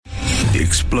the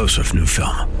explosive new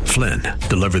film, Flynn,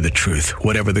 deliver the truth,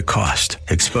 whatever the cost,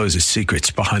 exposes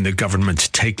secrets behind the government's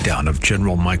takedown of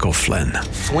General Michael Flynn.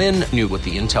 Flynn knew what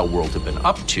the intel world had been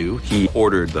up to. He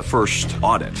ordered the first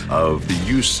audit of the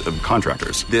use of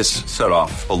contractors. This set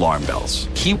off alarm bells.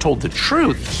 He told the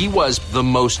truth. He was the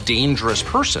most dangerous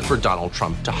person for Donald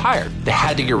Trump to hire. They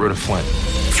had to get rid of Flynn.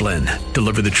 Flynn,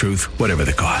 deliver the truth, whatever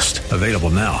the cost. Available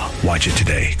now. Watch it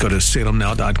today. Go to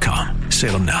salemnow.com.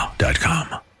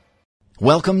 salemnow.com.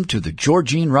 Welcome to the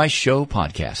Georgene Rice Show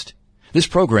podcast. This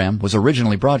program was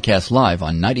originally broadcast live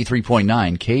on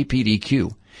 93.9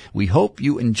 KPDQ. We hope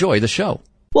you enjoy the show.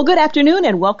 Well, good afternoon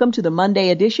and welcome to the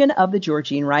Monday edition of the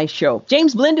Georgene Rice Show.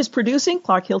 James Blend is producing,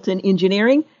 Clark Hilton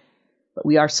engineering, but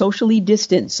we are socially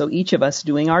distant, so each of us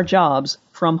doing our jobs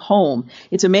from home.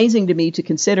 It's amazing to me to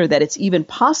consider that it's even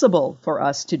possible for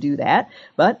us to do that,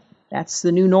 but that's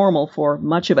the new normal for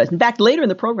much of us. In fact, later in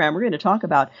the program, we're going to talk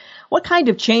about what kind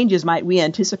of changes might we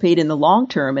anticipate in the long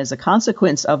term as a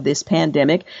consequence of this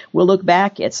pandemic. We'll look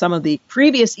back at some of the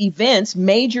previous events,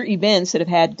 major events that have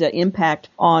had impact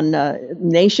on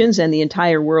nations and the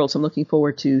entire world. So I'm looking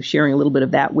forward to sharing a little bit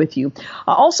of that with you.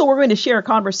 Also, we're going to share a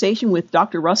conversation with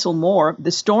Dr. Russell Moore,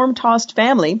 The Storm-Tossed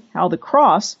Family, How the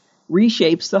Cross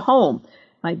Reshapes the Home.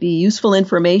 Might be useful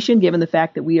information given the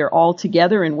fact that we are all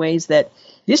together in ways that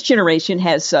this generation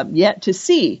has yet to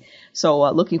see.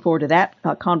 So looking forward to that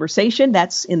conversation.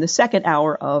 That's in the second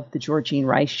hour of the Georgene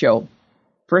Rice Show.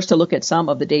 First, to look at some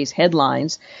of the day's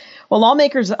headlines. Well,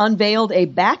 lawmakers unveiled a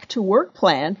back-to-work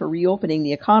plan for reopening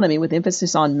the economy with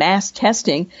emphasis on mass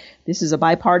testing. This is a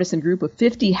bipartisan group of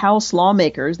 50 House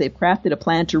lawmakers. They've crafted a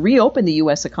plan to reopen the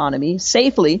U.S. economy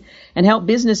safely and help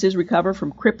businesses recover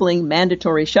from crippling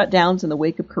mandatory shutdowns in the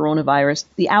wake of coronavirus,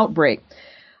 the outbreak.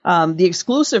 The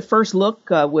exclusive first look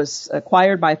was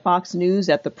acquired by Fox News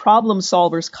at the Problem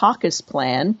Solvers Caucus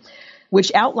Plan,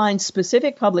 which outlines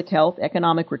specific public health,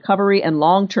 economic recovery, and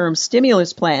long-term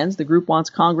stimulus plans the group wants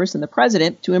Congress and the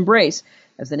president to embrace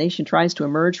as the nation tries to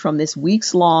emerge from this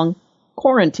weeks-long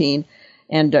quarantine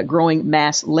and growing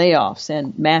mass layoffs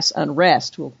and mass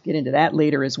unrest. We'll get into that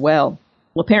later as well.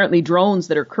 Well, apparently drones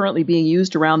that are currently being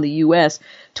used around the U.S.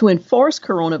 to enforce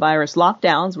coronavirus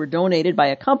lockdowns were donated by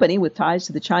a company with ties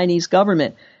to the Chinese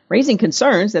government, raising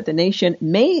concerns that the nation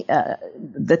many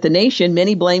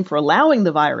blame for allowing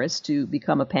the virus to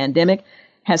become a pandemic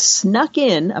has snuck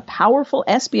in a powerful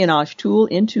espionage tool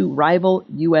into rival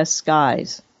U.S.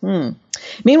 skies.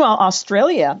 Meanwhile,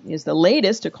 Australia is the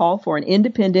latest to call for an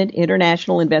independent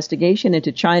international investigation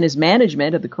into China's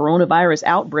management of the coronavirus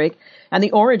outbreak and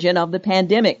the origin of the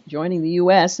pandemic, joining the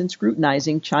U.S. in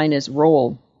scrutinizing China's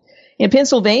role. In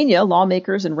Pennsylvania,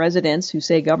 lawmakers and residents who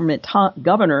say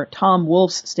Governor Tom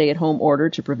Wolf's stay-at-home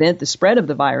order to prevent the spread of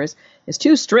the virus is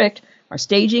too strict are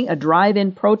staging a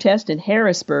drive-in protest in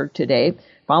Harrisburg today,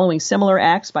 following similar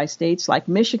acts by states like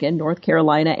Michigan, North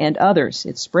Carolina, and others.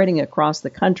 It's spreading across the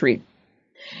country.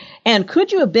 And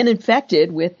could you have been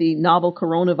infected with the novel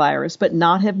coronavirus but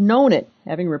not have known it,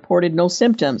 having reported no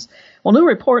symptoms? Well, new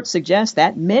reports suggest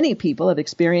that many people have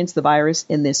experienced the virus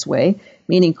in this way,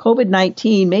 meaning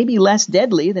COVID-19 may be less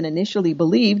deadly than initially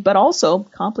believed, but also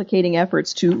complicating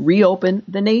efforts to reopen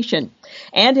the nation.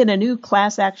 And in a new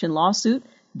class action lawsuit,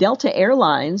 Delta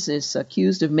Airlines is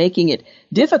accused of making it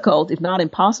difficult, if not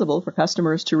impossible, for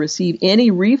customers to receive any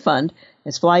refund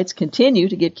as flights continue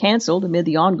to get canceled amid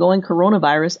the ongoing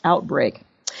coronavirus outbreak.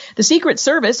 The Secret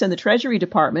Service and the Treasury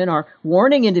Department are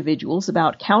warning individuals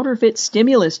about counterfeit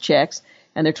stimulus checks,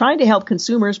 and they're trying to help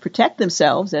consumers protect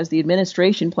themselves as the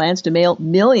administration plans to mail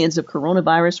millions of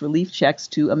coronavirus relief checks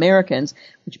to Americans,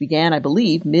 which began, I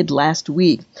believe, mid-last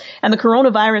week. And the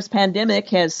coronavirus pandemic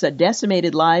has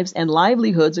decimated lives and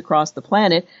livelihoods across the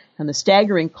planet, and the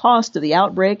staggering cost of the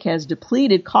outbreak has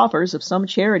depleted coffers of some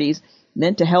charities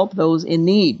meant to help those in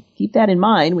need. Keep that in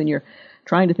mind when you're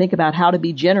trying to think about how to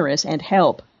be generous and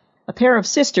help. A pair of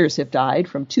sisters have died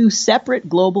from two separate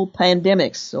global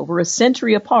pandemics over a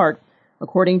century apart,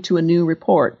 according to a new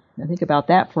report. Now think about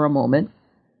that for a moment.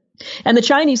 And the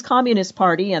Chinese Communist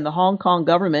Party and the Hong Kong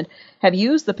government have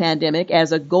used the pandemic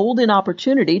as a golden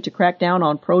opportunity to crack down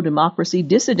on pro-democracy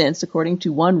dissidents, according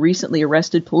to one recently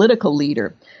arrested political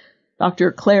leader.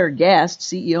 Dr. Claire Guest,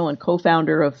 CEO and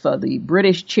co-founder of the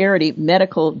British charity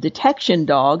Medical Detection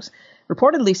Dogs,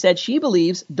 reportedly said she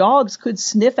believes dogs could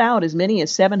sniff out as many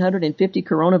as 750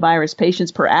 coronavirus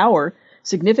patients per hour,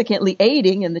 significantly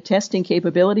aiding in the testing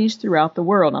capabilities throughout the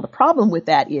world. Now, the problem with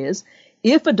that is,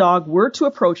 if a dog were to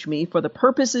approach me for the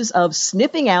purposes of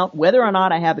sniffing out whether or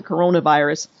not I have the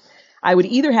coronavirus, I would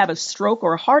either have a stroke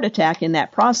or a heart attack in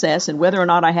that process, and whether or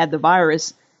not I had the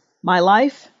virus, my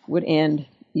life would end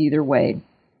either way.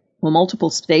 Well, multiple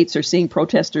states are seeing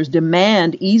protesters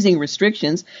demand easing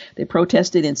restrictions. They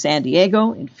protested in San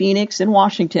Diego, in Phoenix, and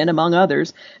Washington, among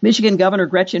others. Michigan Governor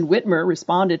Gretchen Whitmer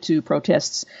responded to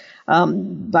protests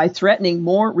by threatening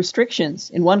more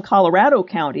restrictions. In one Colorado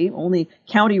county, only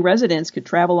county residents could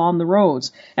travel on the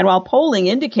roads. And while polling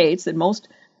indicates that most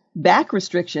back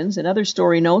restrictions, another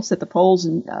story notes that the polls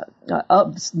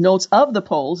notes of the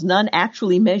polls, none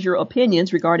actually measure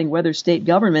opinions regarding whether state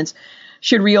governments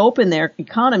should reopen their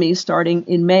economies starting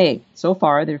in May. So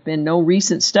far, there has been no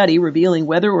recent study revealing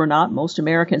whether or not most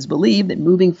Americans believe that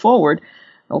moving forward,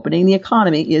 opening the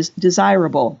economy is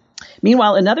desirable.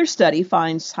 Meanwhile, another study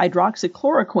finds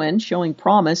hydroxychloroquine showing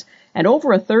promise, and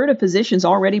over a third of physicians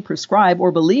already prescribe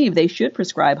or believe they should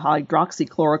prescribe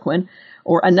hydroxychloroquine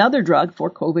or another drug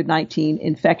for COVID-19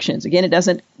 infections. Again, it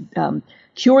doesn't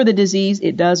cure the disease.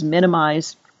 It does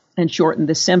minimize and shorten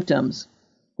the symptoms.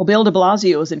 Well, Bill de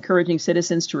Blasio is encouraging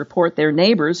citizens to report their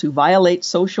neighbors who violate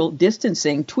social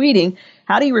distancing, tweeting,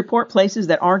 "How do you report places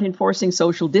that aren't enforcing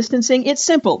social distancing? It's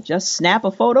simple. Just snap a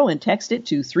photo and text it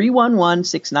to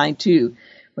 311-692,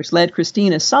 which led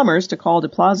Christina Summers to call de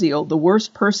Blasio the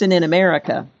worst person in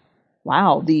America.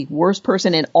 Wow, the worst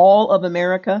person in all of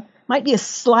America? Might be a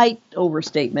slight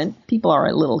overstatement. People are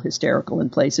a little hysterical in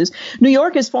places. New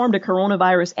York has formed a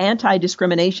coronavirus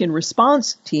anti-discrimination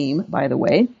response team, by the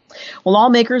way. Well,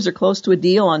 lawmakers are close to a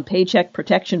deal on Paycheck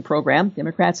Protection Program.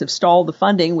 Democrats have stalled the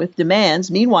funding with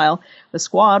demands. Meanwhile, the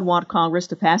squad want Congress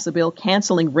to pass a bill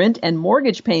canceling rent and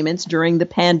mortgage payments during the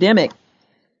pandemic.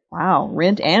 Wow,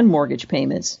 rent and mortgage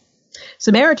payments.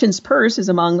 Samaritan's Purse is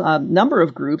among a number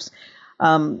of groups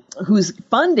whose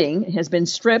funding has been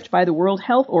stripped by the World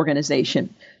Health Organization.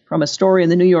 From a story in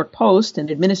the New York Post, an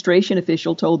administration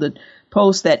official told the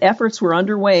Post that efforts were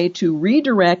underway to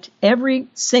redirect every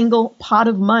single pot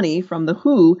of money from the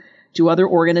WHO to other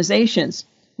organizations.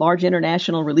 Large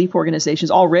international relief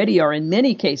organizations already are in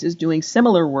many cases doing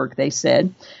similar work, they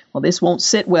said. Well, this won't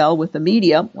sit well with the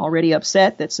media, already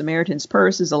upset that Samaritan's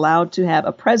Purse is allowed to have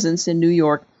a presence in New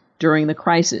York during the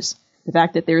crisis. The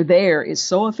fact that they're there is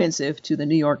so offensive to the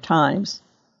New York Times.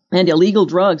 And illegal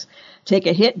drugs take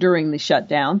a hit during the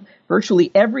shutdown.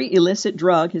 Virtually every illicit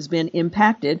drug has been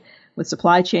impacted, with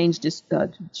supply chain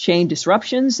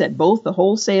disruptions at both the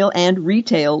wholesale and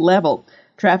retail level.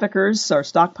 Traffickers are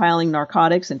stockpiling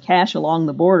narcotics and cash along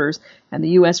the borders, and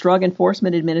the U.S. Drug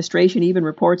Enforcement Administration even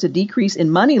reports a decrease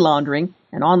in money laundering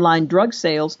and online drug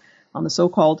sales on the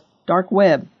so-called dark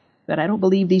web. But I don't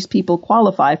believe these people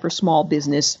qualify for small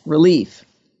business relief.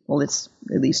 Well, let's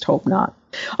at least hope not.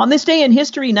 On this day in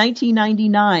history,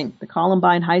 1999, the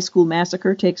Columbine High School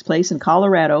massacre takes place in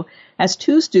Colorado as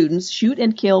 2 students shoot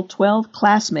and kill 12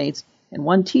 classmates and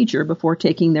 1 teacher before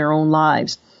taking their own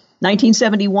lives.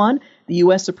 1971, the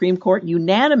U.S. Supreme Court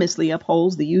unanimously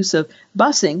upholds the use of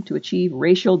busing to achieve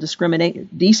racial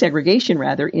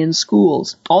desegregation in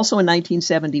schools. Also in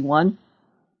 1971,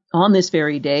 on this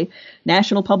very day,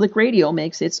 National Public Radio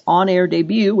makes its on-air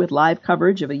debut with live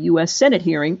coverage of a U.S. Senate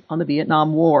hearing on the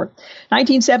Vietnam War.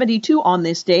 1972, on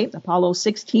this day, Apollo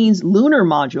 16's lunar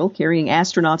module carrying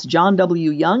astronauts John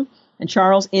W. Young and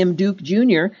Charles M. Duke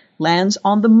Jr. lands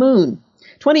on the moon.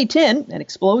 2010, an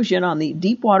explosion on the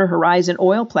Deepwater Horizon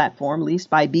oil platform leased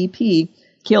by BP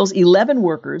kills 11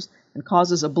 workers and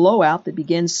causes a blowout that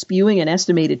begins spewing an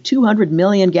estimated 200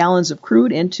 million gallons of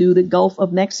crude into the Gulf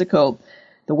of Mexico.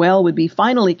 The well would be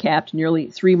finally capped nearly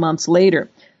 3 months later.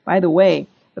 By the way,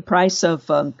 the price of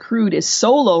crude is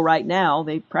so low right now,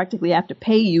 they practically have to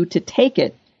pay you to take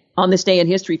it. On this day in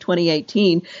history,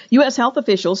 2018, U.S. health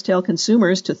officials tell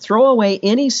consumers to throw away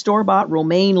any store-bought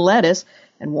romaine lettuce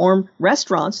and warn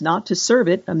restaurants not to serve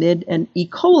it amid an E.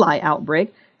 coli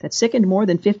outbreak that sickened more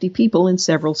than 50 people in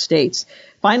several states.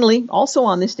 Finally, also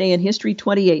on this day in history,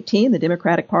 2018, the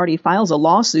Democratic Party files a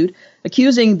lawsuit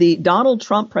accusing the Donald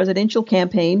Trump presidential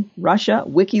campaign, Russia,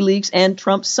 WikiLeaks, and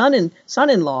Trump's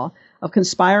son-in-law of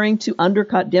conspiring to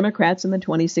undercut Democrats in the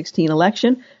 2016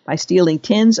 election by stealing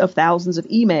tens of thousands of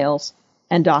emails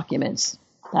and documents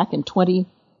back in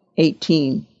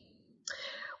 2018.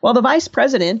 Well, the Vice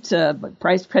President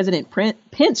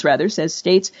Pence says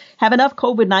states have enough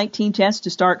COVID-19 tests to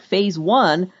start phase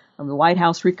 1 of the White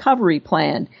House recovery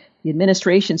plan. The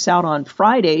administration set out on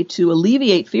Friday to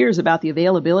alleviate fears about the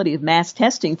availability of mass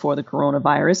testing for the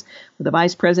coronavirus, with the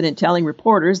Vice President telling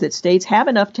reporters that states have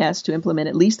enough tests to implement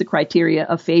at least the criteria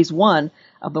of phase 1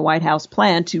 of the White House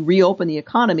plan to reopen the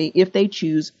economy if they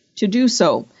choose to do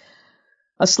so.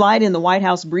 A slide in the White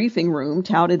House briefing room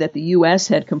touted that the U.S.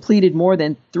 had completed more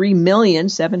than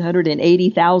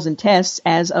 3,780,000 tests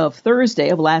as of Thursday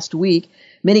of last week.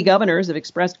 Many governors have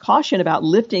expressed caution about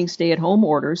lifting stay-at-home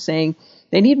orders, saying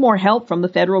They need more help from the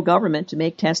federal government to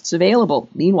make tests available.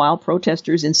 Meanwhile,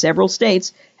 protesters in several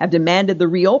states have demanded the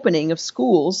reopening of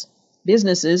schools,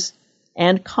 businesses,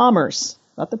 and commerce.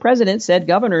 But the president said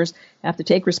governors have to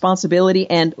take responsibility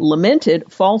and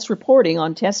lamented false reporting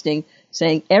on testing,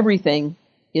 saying everything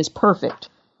is perfect.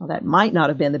 Well, that might not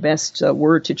have been the best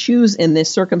word to choose in this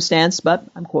circumstance, but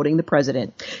I'm quoting the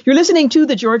president. You're listening to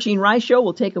The Georgene Rice Show.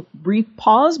 We'll take a brief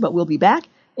pause, but we'll be back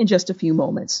in just a few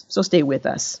moments. So stay with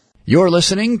us. You're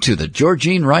listening to The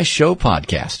Georgene Rice Show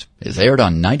podcast. It's aired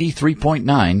on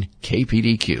 93.9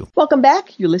 KPDQ. Welcome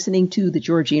back. You're listening to The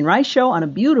Georgene Rice Show on a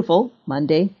beautiful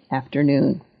Monday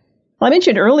afternoon. Well, I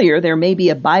mentioned earlier there may be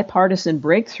a bipartisan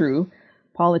breakthrough.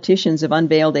 Politicians have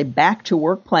unveiled a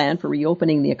back-to-work plan for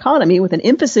reopening the economy with an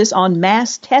emphasis on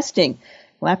mass testing.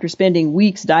 Well, after spending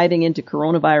weeks diving into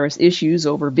coronavirus issues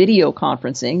over video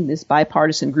conferencing, this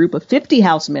bipartisan group of 50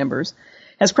 House members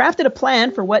has crafted a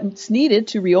plan for what's needed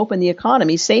to reopen the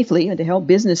economy safely and to help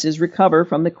businesses recover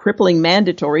from the crippling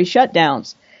mandatory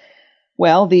shutdowns.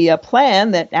 Well, the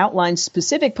plan that outlines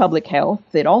specific public health,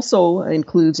 it also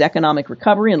includes economic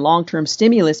recovery and long-term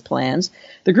stimulus plans.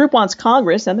 The group wants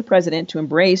Congress and the president to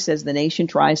embrace as the nation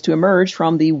tries to emerge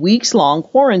from the weeks-long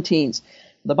quarantines.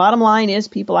 The bottom line is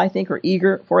people, I think, are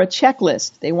eager for a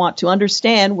checklist. They want to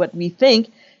understand what we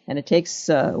think, and it takes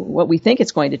what we think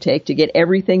it's going to take to get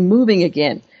everything moving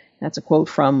again. That's a quote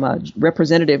from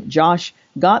Representative Josh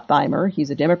Gottheimer. He's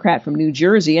a Democrat from New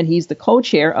Jersey, and he's the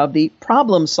co-chair of the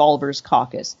Problem Solvers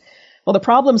Caucus. Well, the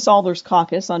Problem Solvers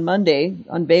Caucus on Monday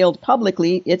unveiled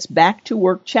publicly its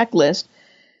back-to-work checklist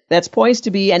that's poised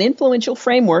to be an influential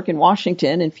framework in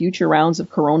Washington in future rounds of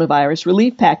coronavirus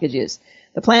relief packages.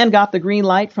 The plan got the green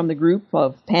light from the group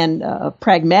of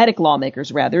pragmatic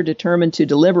lawmakers, determined to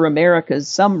deliver America's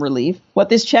some relief. What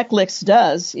this checklist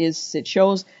does is it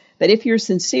shows that if you're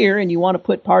sincere and you want to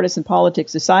put partisan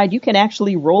politics aside, you can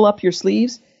actually roll up your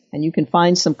sleeves and you can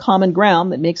find some common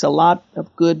ground that makes a lot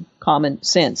of good common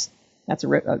sense. That's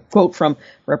a quote from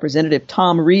Representative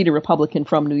Tom Reed, a Republican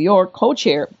from New York,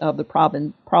 co-chair of the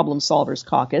Problem Solvers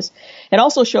Caucus. It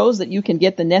also shows that you can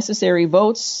get the necessary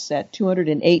votes at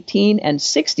 218 and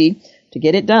 60 to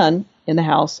get it done in the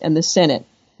House and the Senate.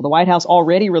 Well, the White House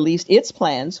already released its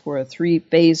plans for a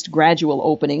 3-phased gradual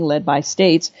opening led by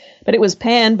states, but it was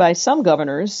panned by some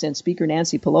governors and Speaker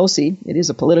Nancy Pelosi, it is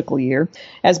a political year,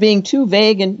 as being too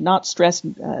vague and not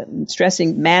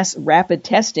stressing mass rapid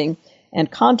testing and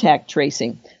contact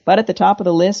tracing. But at the top of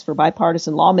the list for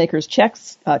bipartisan lawmakers'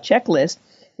 checklist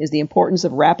is the importance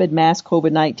of rapid mass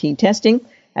COVID-19 testing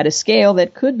at a scale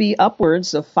that could be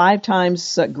upwards of 5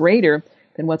 times greater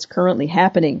than what's currently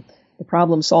happening. The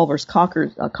Problem Solvers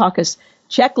Caucus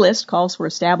checklist calls for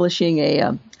establishing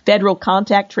a federal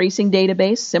contact tracing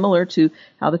database similar to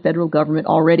how the federal government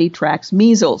already tracks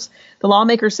measles. The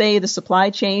lawmakers say the supply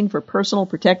chain for personal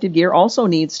protective gear also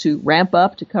needs to ramp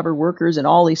up to cover workers in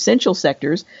all essential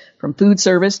sectors, from food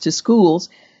service to schools.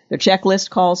 Their checklist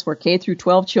calls for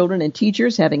K-12 children and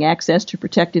teachers having access to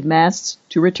protective masks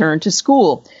to return to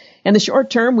school. In the short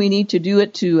term, we need to do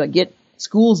it to get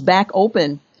schools back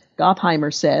open.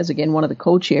 Gottheimer says, again, one of the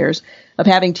co-chairs, of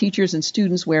having teachers and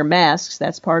students wear masks.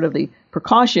 That's part of the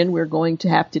precaution we're going to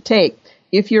have to take.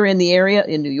 If you're in the area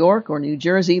in New York or New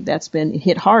Jersey that's been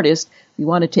hit hardest, we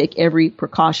want to take every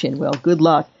precaution. Well, good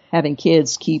luck having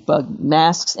kids keep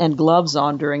masks and gloves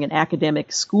on during an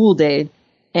academic school day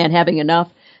and having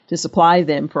enough to supply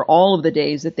them for all of the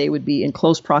days that they would be in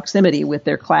close proximity with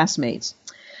their classmates.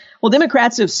 Well,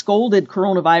 Democrats have scolded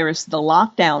coronavirus the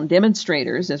lockdown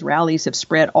demonstrators as rallies have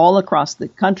spread all across the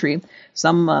country.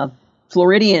 Some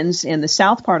Floridians in the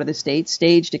south part of the state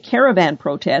staged a caravan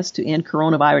protest to end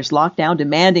coronavirus lockdown,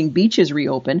 demanding beaches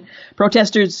reopen.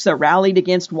 Protesters rallied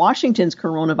against Washington's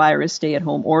coronavirus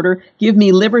stay-at-home order. Give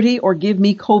me liberty or give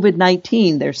me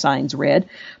COVID-19, their signs read.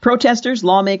 Protesters,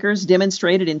 lawmakers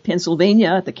demonstrated in Pennsylvania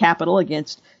at the Capitol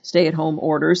against stay-at-home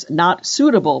orders not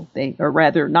suitable, or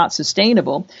rather not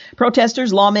sustainable.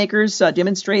 Protesters, lawmakers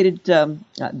demonstrated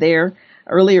there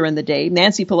earlier in the day.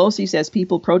 Nancy Pelosi says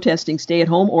people protesting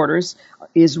stay-at-home orders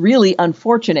is really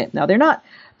unfortunate. Now, they're not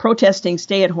protesting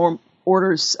stay-at-home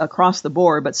orders across the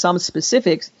board, but some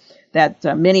specifics that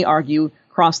many argue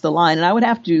cross the line. And I would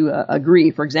have to agree.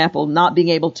 For example, not being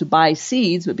able to buy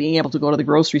seeds, but being able to go to the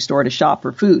grocery store to shop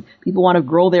for food. People want to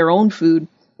grow their own food.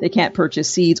 They can't purchase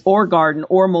seeds or garden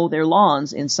or mow their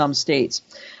lawns in some states.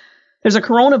 There's a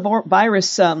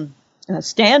coronavirus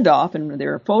standoff, and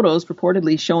there are photos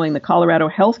purportedly showing the Colorado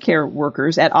healthcare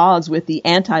workers at odds with the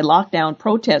anti-lockdown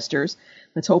protesters.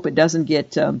 Let's hope it doesn't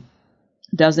get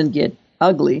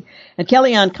ugly. And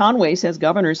Kellyanne Conway says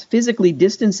governors physically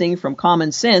distancing from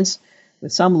common sense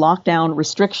with some lockdown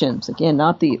restrictions. Again,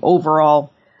 not the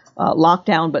overall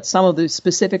lockdown, but some of the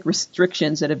specific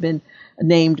restrictions that have been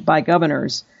named by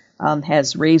governors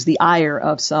has raised the ire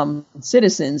of some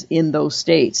citizens in those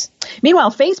states.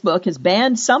 Meanwhile, Facebook has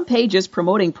banned some pages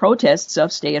promoting protests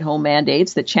of stay-at-home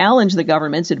mandates that challenge the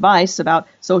government's advice about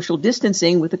social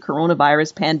distancing with the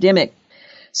coronavirus pandemic.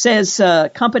 Says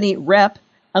company rep,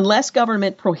 unless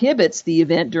government prohibits the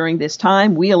event during this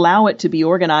time, we allow it to be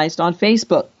organized on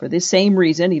Facebook. For this same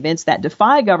reason, events that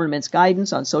defy government's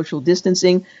guidance on social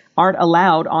distancing aren't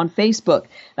allowed on Facebook.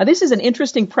 Now, this is an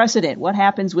interesting precedent. What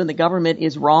happens when the government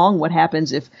is wrong? What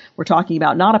happens if we're talking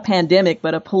about not a pandemic,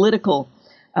 but a political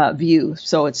view?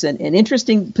 So it's an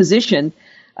interesting position,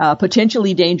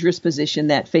 potentially dangerous position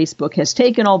that Facebook has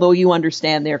taken, although you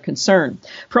understand their concern.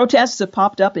 Protests have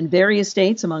popped up in various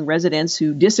states among residents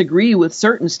who disagree with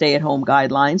certain stay-at-home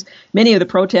guidelines. Many of the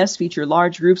protests feature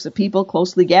large groups of people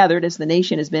closely gathered as the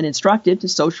nation has been instructed to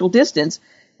social distance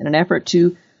in an effort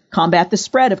to combat the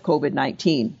spread of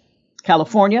COVID-19.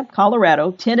 California,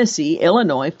 Colorado, Tennessee,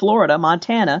 Illinois, Florida,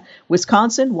 Montana,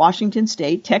 Wisconsin, Washington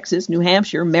State, Texas, New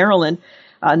Hampshire, Maryland,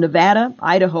 Nevada,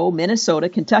 Idaho, Minnesota,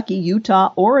 Kentucky,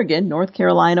 Utah, Oregon, North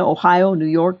Carolina, Ohio, New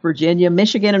York, Virginia,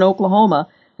 Michigan, and Oklahoma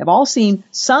have all seen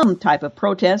some type of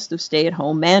protest of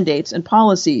stay-at-home mandates and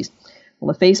policies.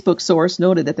 Well, a Facebook source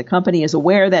noted that the company is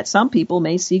aware that some people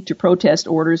may seek to protest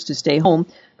orders to stay home,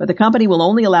 but the company will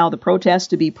only allow the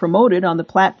protest to be promoted on the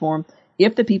platform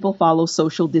if the people follow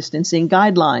social distancing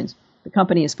guidelines. The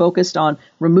company is focused on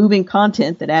removing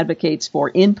content that advocates for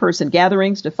in-person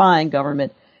gatherings defying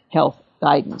government health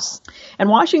guidance. And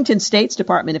Washington State's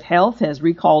Department of Health has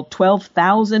recalled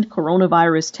 12,000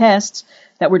 coronavirus tests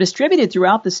that were distributed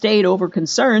throughout the state over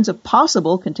concerns of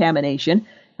possible contamination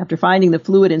after finding the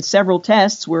fluid in several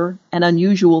tests were an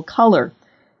unusual color.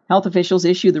 Health officials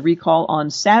issued the recall on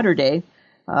Saturday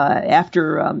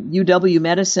after UW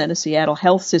Medicine, a Seattle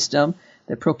health system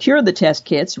that procured the test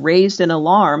kits, raised an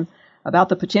alarm about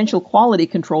the potential quality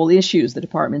control issues, the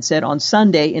department said on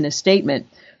Sunday in a statement.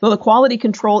 Though the quality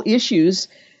control issues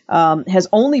has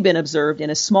only been observed in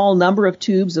a small number of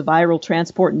tubes of viral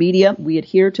transport media, we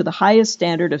adhere to the highest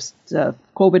standard of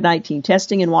COVID-19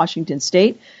 testing in Washington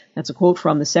State. That's a quote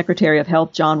from the Secretary of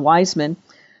Health, John Weissman.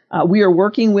 We are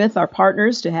working with our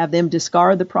partners to have them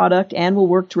discard the product and will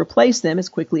work to replace them as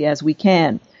quickly as we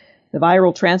can. The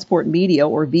viral transport media,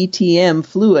 or VTM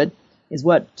fluid, is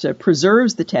what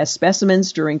preserves the test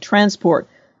specimens during transport.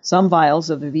 Some vials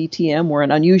of the VTM were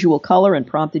an unusual color and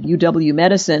prompted UW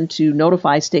Medicine to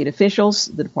notify state officials,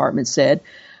 the department said.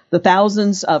 The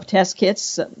thousands of test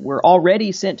kits were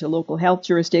already sent to local health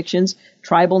jurisdictions,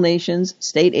 tribal nations,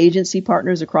 state agency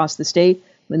partners across the state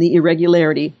when the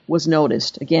irregularity was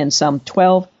noticed. Again, some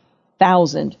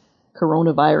 12,000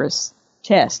 coronavirus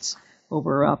tests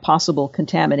over possible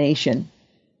contamination.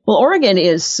 Well, Oregon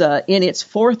is in its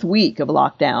fourth week of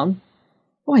lockdown.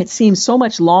 Boy, it seems so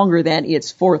much longer than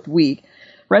its fourth week.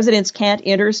 Residents can't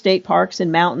enter state parks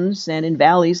and mountains and in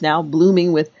valleys now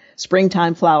blooming with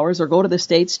springtime flowers or go to the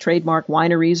state's trademark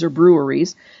wineries or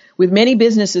breweries. With many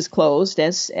businesses closed,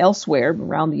 as elsewhere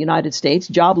around the United States,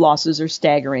 job losses are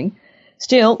staggering.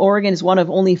 Still, Oregon is one of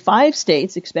only 5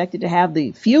 states expected to have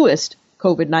the fewest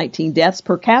COVID-19 deaths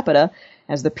per capita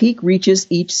as the peak reaches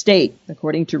each state,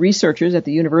 according to researchers at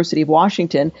the University of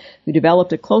Washington who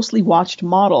developed a closely watched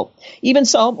model. Even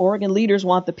so, Oregon leaders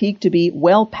want the peak to be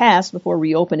well past before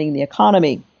reopening the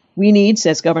economy. We need,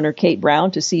 says Governor Kate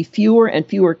Brown, to see fewer and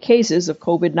fewer cases of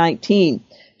COVID-19.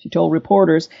 She told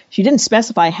reporters she didn't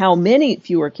specify how many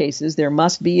fewer cases there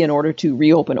must be in order to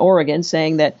reopen Oregon,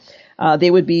 saying that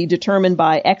they would be determined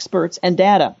by experts and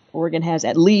data. Oregon has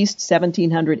at least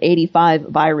 1,785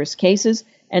 virus cases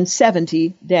and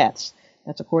 70 deaths.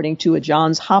 That's according to a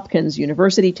Johns Hopkins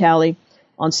University tally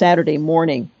on Saturday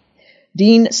morning.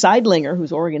 Dean Seidlinger,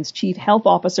 who's Oregon's chief health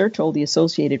officer, told the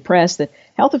Associated Press that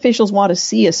health officials want to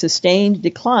see a sustained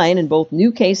decline in both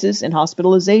new cases and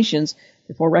hospitalizations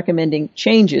before recommending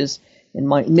changes in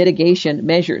mitigation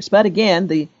measures. But again,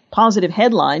 the positive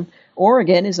headline,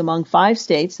 Oregon is among 5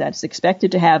 states that's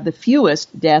expected to have the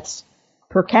fewest deaths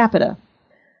per capita.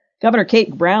 Governor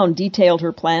Kate Brown detailed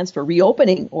her plans for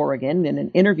reopening Oregon in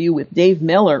an interview with Dave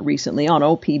Miller recently on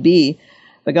OPB.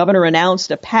 The governor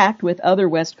announced a pact with other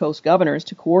West Coast governors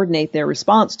to coordinate their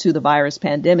response to the virus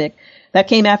pandemic. That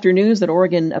came after news that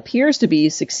Oregon appears to be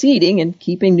succeeding in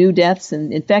keeping new deaths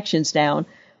and infections down,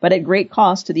 but at great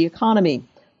cost to the economy.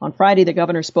 On Friday, the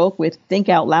governor spoke with Think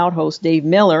Out Loud host Dave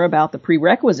Miller about the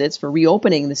prerequisites for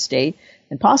reopening the state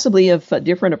and possibly of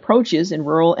different approaches in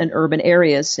rural and urban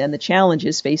areas and the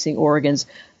challenges facing Oregon's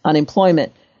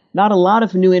unemployment Not a lot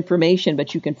of new information,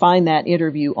 but you can find that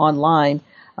interview online,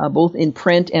 both in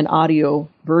print and audio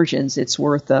versions. It's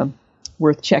worth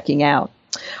checking out.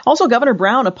 Also, Governor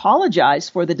Brown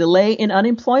apologized for the delay in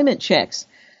unemployment checks.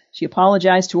 She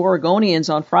apologized to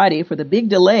Oregonians on Friday for the big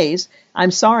delays.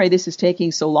 "I'm sorry this is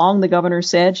taking so long," the governor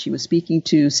said. She was speaking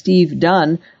to Steve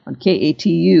Dunn on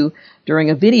KATU during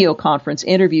a video conference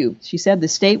interview. She said the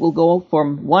state will go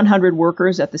from 100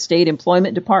 workers at the state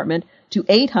employment department to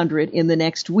 800 in the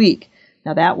next week.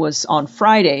 Now, that was on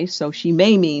Friday, so she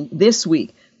may mean this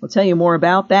week. We'll tell you more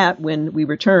about that when we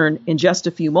return in just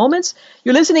a few moments.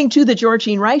 You're listening to The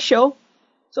Georgene Rice Show,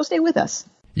 so stay with us.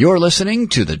 You're listening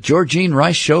to the Georgene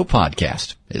Rice Show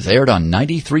podcast. It's aired on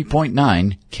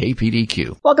 93.9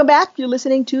 KPDQ. Welcome back. You're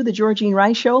listening to the Georgene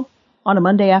Rice Show on a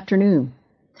Monday afternoon.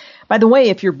 By the way,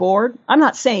 if you're bored, I'm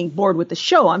not saying bored with the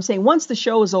show. I'm saying once the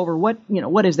show is over, what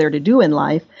is there to do in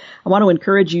life? I want to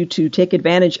encourage you to take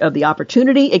advantage of the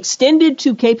opportunity extended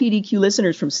to KPDQ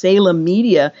listeners from Salem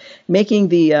Media, making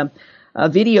the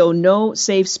video No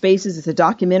Safe Spaces. It's a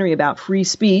documentary about free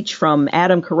speech from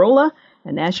Adam Carolla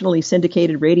and nationally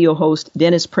syndicated radio host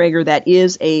Dennis Prager. That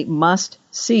is a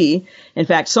must-see. In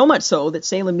fact, so much so that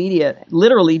Salem Media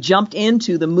literally jumped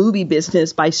into the movie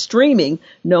business by streaming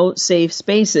No Safe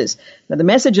Spaces. Now, the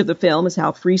message of the film is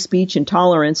how free speech and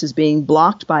tolerance is being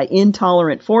blocked by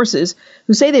intolerant forces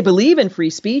who say they believe in free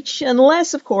speech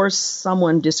unless, of course,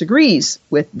 someone disagrees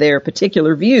with their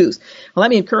particular views. Well,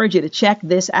 let me encourage you to check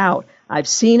this out. I've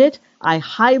seen it. I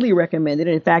highly recommend it.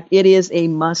 In fact, it is a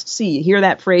must-see. You hear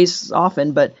that phrase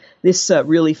often, but this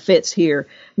really fits here.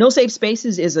 No Safe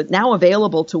Spaces is now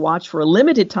available to watch for a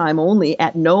limited time only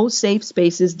at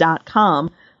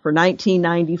nosafespaces.com for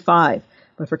 $19.95.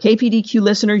 But for KPDQ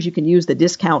listeners, you can use the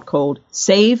discount code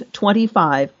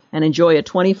SAVE25 and enjoy a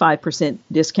 25%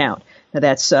 discount. Now,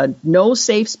 that's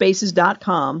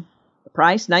nosafespaces.com. The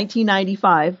price,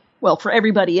 $19.95. Well, for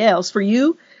everybody else, for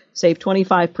you, save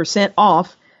 25%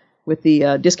 off. With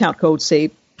the discount code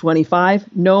SAVE25,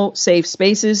 No Safe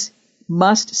Spaces,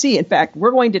 must see. In fact,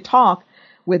 we're going to talk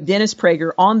with Dennis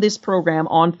Prager on this program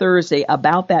on Thursday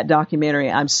about that documentary.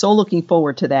 I'm so looking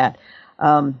forward to that.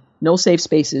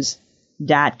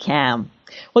 NoSafeSpaces.com.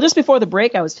 Well, just before the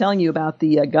break, I was telling you about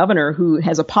the governor who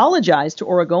has apologized to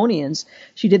Oregonians.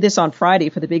 She did this on Friday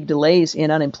for the big delays in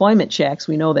unemployment checks.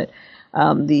 We know that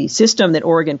the system that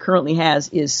Oregon currently has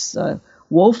is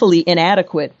woefully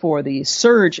inadequate for the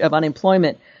surge of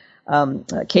unemployment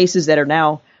cases that are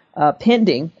now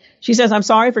pending. She says, "I'm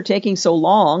sorry for taking so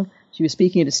long." She was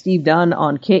speaking to Steve Dunn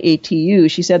on KATU.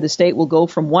 She said the state will go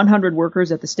from 100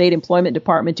 workers at the state employment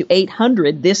department to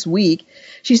 800 this week.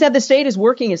 She said the state is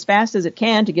working as fast as it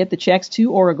can to get the checks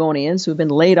to Oregonians who have been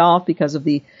laid off because of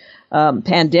the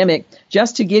pandemic.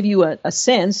 Just to give you a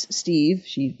sense, Steve,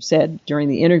 she said during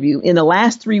the interview, in the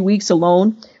last 3 weeks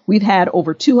alone, we've had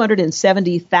over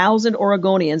 270,000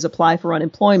 Oregonians apply for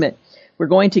unemployment. We're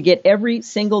going to get every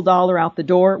single dollar out the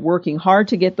door, working hard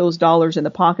to get those dollars in the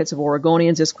pockets of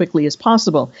Oregonians as quickly as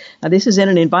possible. Now, this is in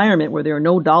an environment where there are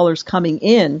no dollars coming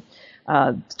in.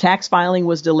 Tax filing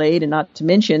was delayed, and not to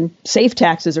mention, safe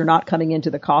taxes are not coming into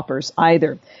the coffers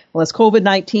either. Well, as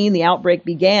COVID-19, the outbreak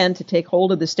began to take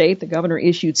hold of the state, the governor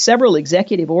issued several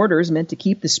executive orders meant to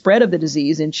keep the spread of the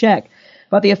disease in check.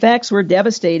 But the effects were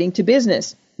devastating to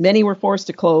business. Many were forced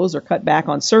to close or cut back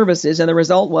on services, and the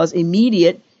result was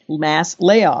immediate mass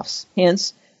layoffs,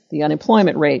 hence the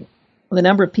unemployment rate. The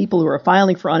number of people who are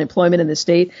filing for unemployment in the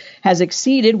state has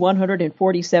exceeded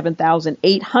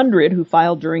 147,800 who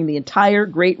filed during the entire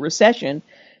Great Recession,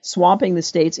 swamping the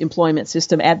state's employment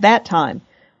system at that time.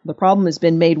 The problem has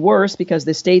been made worse because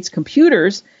the state's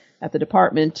computers at the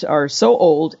department are so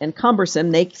old and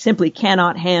cumbersome, they simply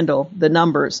cannot handle the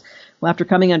numbers. Well, after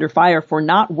coming under fire for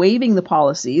not waiving the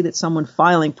policy that someone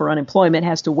filing for unemployment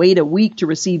has to wait a week to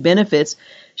receive benefits,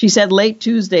 she said late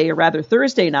Tuesday, or rather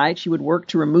Thursday night, she would work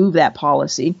to remove that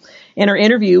policy. In her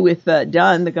interview with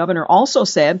Dunn, the governor also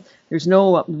said there's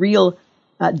no real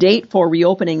date for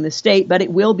reopening the state, but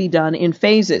it will be done in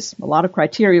phases. A lot of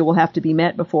criteria will have to be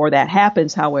met before that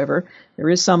happens, however. There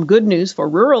is some good news for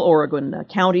rural Oregon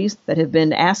counties that have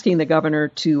been asking the governor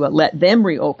to let them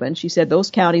reopen. She said those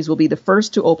counties will be the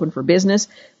first to open for business.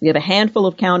 We have a handful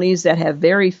of counties that have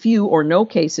very few or no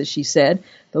cases, she said.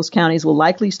 Those counties will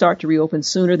likely start to reopen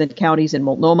sooner than counties in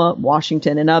Multnomah,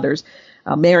 Washington, and others.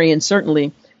 Marion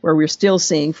certainly, where we're still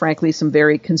seeing, frankly, some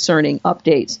very concerning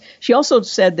updates. She also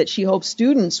said that she hopes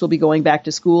students will be going back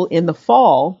to school in the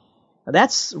fall. Now,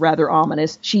 that's rather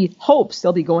ominous. She hopes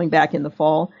they'll be going back in the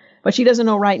fall, but she doesn't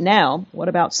know right now. What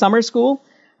about summer school?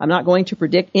 I'm not going to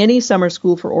predict any summer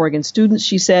school for Oregon students,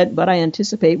 she said, but I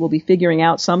anticipate we'll be figuring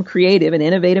out some creative and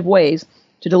innovative ways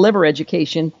to deliver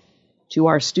education to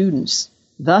our students.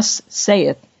 Thus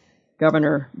saith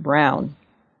Governor Brown.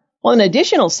 Well, an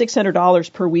additional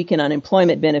 $600 per week in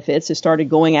unemployment benefits has started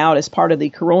going out as part of the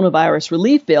coronavirus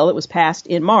relief bill that was passed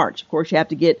in March. Of course, you have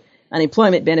to get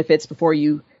unemployment benefits before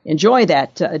you enjoy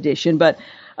that addition, but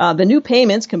the new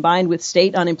payments combined with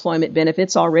state unemployment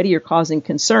benefits already are causing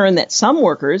concern that some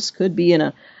workers could be in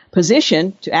a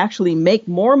position to actually make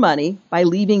more money by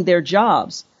leaving their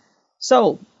jobs.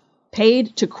 So,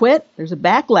 paid to quit, there's a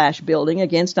backlash building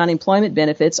against unemployment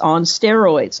benefits on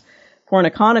steroids. For an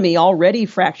economy already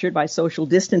fractured by social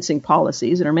distancing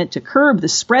policies that are meant to curb the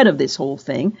spread of this whole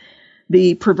thing,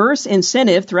 the perverse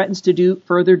incentive threatens to do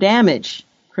further damage.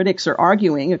 Critics are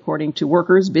arguing, according to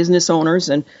workers, business owners,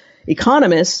 and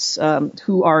economists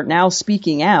who are now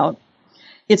speaking out,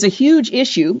 it's a huge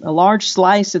issue. A large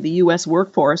slice of the U.S.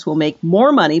 workforce will make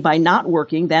more money by not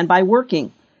working than by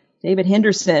working. David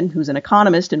Henderson, who's an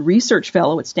economist and research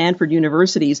fellow at Stanford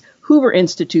University's Hoover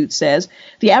Institute, says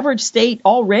the average state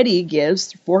already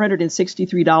gives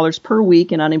 $463 per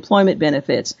week in unemployment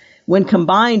benefits. When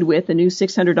combined with the new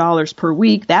 $600 per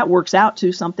week, that works out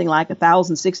to something like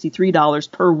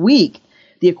 $1,063 per week,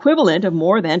 the equivalent of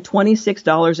more than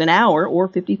 $26 an hour or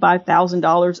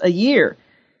 $55,000 a year.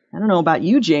 I don't know about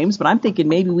you, James, but I'm thinking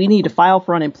maybe we need to file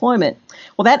for unemployment.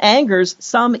 Well, that angers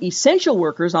some essential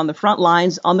workers on the front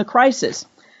lines on the crisis.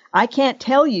 I can't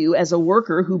tell you, as a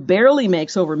worker who barely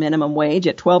makes over minimum wage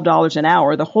at $12 an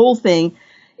hour, the whole thing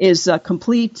is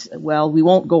complete. Well, we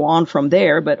won't go on from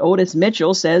there, but Otis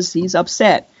Mitchell says he's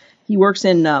upset. He works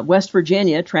in West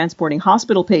Virginia transporting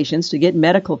hospital patients to get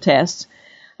medical tests.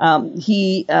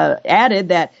 He added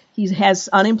that he has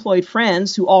unemployed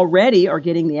friends who already are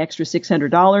getting the extra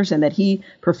 $600 and that he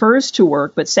prefers to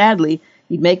work, but sadly,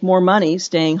 he'd make more money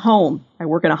staying home. I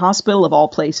work in a hospital of all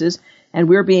places, and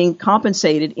we're being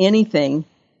compensated anything.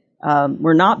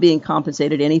 We're not being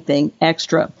compensated anything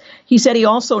extra. He said he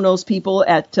also knows people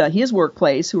at his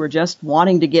workplace who are just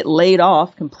wanting to get laid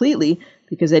off completely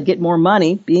because they'd get more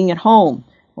money being at home.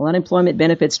 Well, unemployment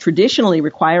benefits traditionally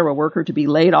require a worker to be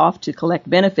laid off to collect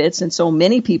benefits, and so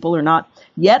many people are not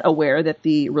yet aware that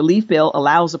the relief bill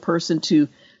allows a person to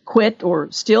quit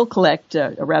or still collect,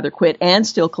 quit and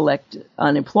still collect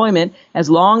unemployment as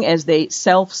long as they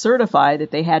self-certify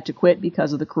that they had to quit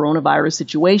because of the coronavirus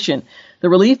situation. The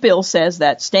relief bill says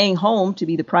that staying home to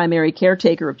be the primary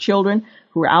caretaker of children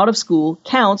who are out of school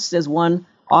counts as one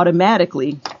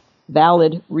automatically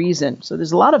valid reason. So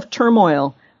there's a lot of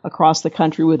turmoil across the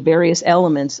country with various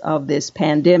elements of this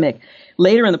pandemic.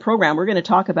 Later in the program, we're going to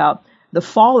talk about the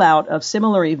fallout of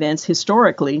similar events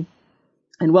historically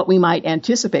and what we might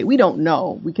anticipate. We don't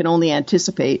know. We can only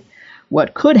anticipate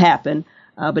what could happen,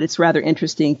 but it's rather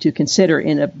interesting to consider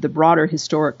in the broader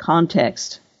historic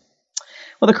context.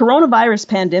 Well, the coronavirus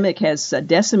pandemic has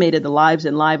decimated the lives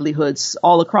and livelihoods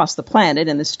all across the planet,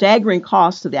 and the staggering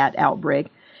cost of that outbreak,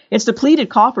 it's depleted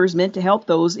coffers meant to help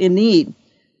those in need.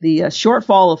 The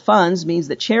shortfall of funds means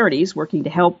that charities working to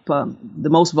help the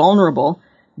most vulnerable,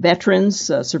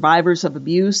 veterans, survivors of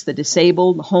abuse, the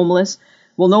disabled, the homeless,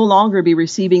 will no longer be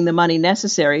receiving the money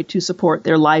necessary to support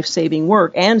their life-saving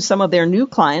work. And some of their new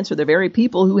clients are the very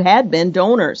people who had been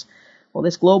donors. Well,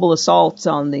 this global assault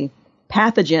on the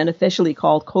pathogen, officially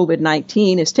called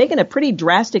COVID-19, has taken a pretty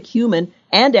drastic human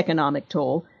and economic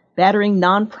toll, battering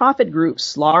nonprofit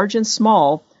groups, large and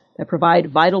small, that provide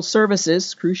vital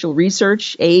services, crucial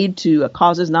research, aid to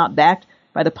causes not backed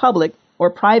by the public or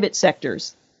private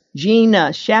sectors. Jean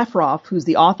Shafroff, who's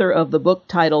the author of the book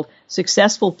titled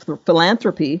Successful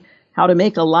Philanthropy, How to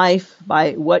Make a Life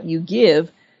by What You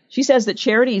Give, she says that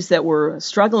charities that were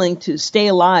struggling to stay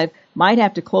alive might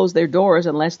have to close their doors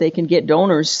unless they can get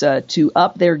donors to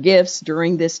up their gifts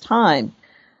during this time.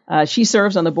 She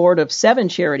serves on the board of 7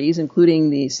 charities, including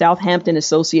the Southampton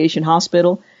Association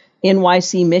Hospital,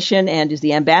 NYC Mission, and is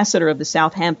the ambassador of the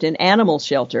Southampton Animal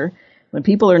Shelter. When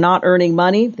people are not earning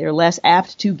money, they're less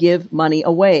apt to give money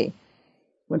away.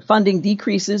 When funding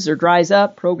decreases or dries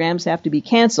up, programs have to be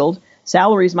canceled,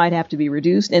 salaries might have to be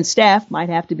reduced, and staff might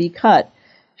have to be cut.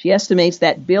 She estimates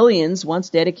that billions once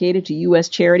dedicated to U.S.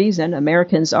 charities, and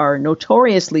Americans are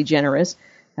notoriously generous,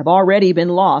 have already been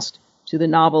lost to the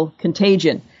novel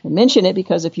contagion. I mention it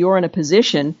because if you're in a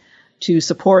position to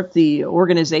support the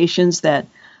organizations that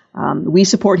we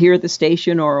support here at the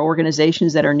station, or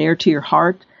organizations that are near to your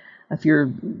heart, if you're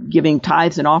giving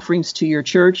tithes and offerings to your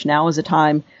church, now is a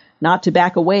time not to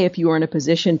back away if you are in a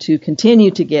position to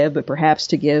continue to give, but perhaps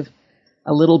to give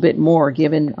a little bit more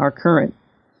given our current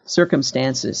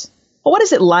circumstances. Well, what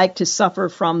is it like to suffer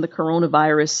from the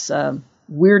coronavirus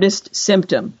weirdest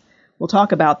symptom? We'll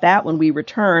talk about that when we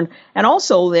return. And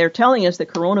also, they're telling us that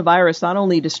coronavirus not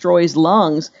only destroys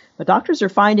lungs, but doctors are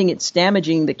finding it's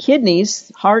damaging the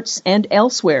kidneys, hearts, and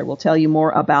elsewhere. We'll tell you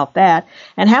more about that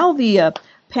and how the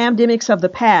pandemics of the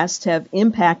past have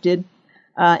impacted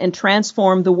and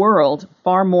transformed the world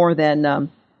far more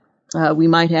than we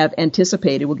might have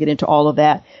anticipated. We'll get into all of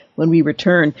that when we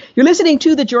return. You're listening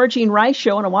to The Georgene Rice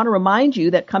Show, and I want to remind you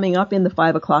that coming up in the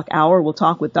 5 o'clock hour, we'll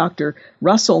talk with Dr.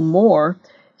 Russell Moore.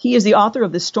 He is the author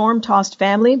of The Storm-Tossed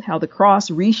Family, How the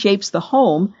Cross Reshapes the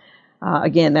Home.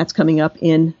 Again, that's coming up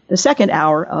in the second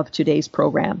hour of today's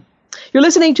program. You're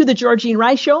listening to The Georgene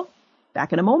Rice Show.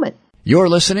 Back in a moment. You're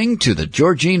listening to The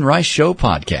Georgene Rice Show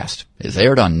podcast. It's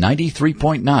aired on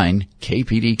 93.9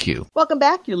 KPDQ. Welcome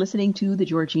back. You're listening to The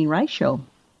Georgene Rice Show.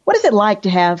 What is it like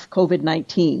to have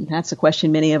COVID-19? That's a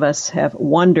question many of us have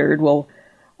wondered. Well,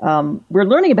 we're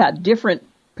learning about different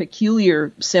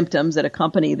peculiar symptoms that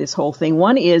accompany this whole thing.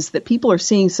 One is that people are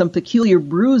seeing some peculiar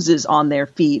bruises on their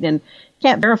feet, and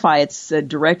can't verify it's a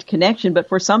direct connection, but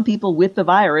for some people with the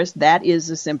virus, that is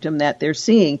a symptom that they're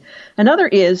seeing. Another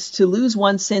is to lose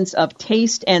one's sense of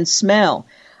taste and smell.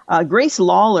 Grace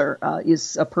Lawler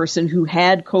is a person who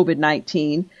had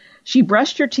COVID-19. She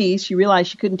brushed her teeth. She realized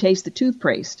she couldn't taste the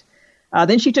toothpaste.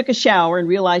 Then she took a shower and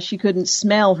realized she couldn't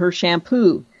smell her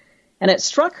shampoo. And it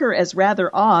struck her as rather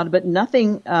odd, but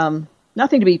nothing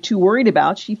to be too worried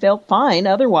about. She felt fine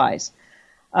otherwise.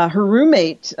 Her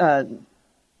roommate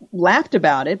laughed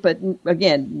about it, but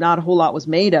again, not a whole lot was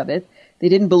made of it. They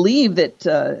didn't believe that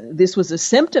this was a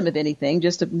symptom of anything,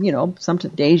 just, some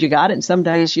days you got it and some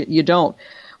days you don't.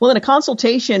 Well, in a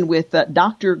consultation with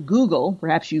Dr. Google,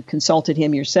 perhaps you consulted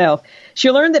him yourself, she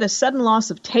learned that a sudden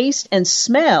loss of taste and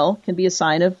smell can be a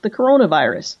sign of the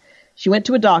coronavirus. She went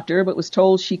to a doctor, but was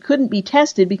told she couldn't be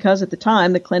tested because at the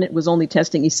time the clinic was only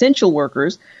testing essential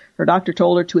workers. Her doctor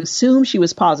told her to assume she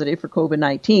was positive for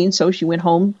COVID-19, so she went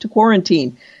home to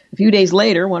quarantine. A few days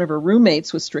later, one of her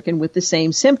roommates was stricken with the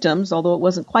same symptoms, although it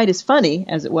wasn't quite as funny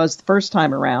as it was the first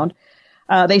time around.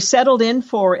 They settled in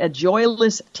for a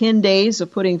joyless 10 days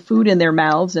of putting food in their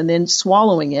mouths and then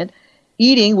swallowing it.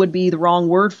 Eating would be the wrong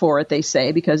word for it, they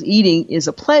say, because eating is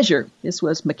a pleasure. This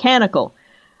was mechanical.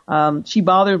 She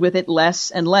bothered with it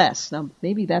less and less. Now,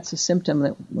 maybe that's a symptom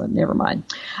that, well, never mind.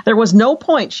 There was no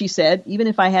point, she said, even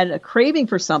if I had a craving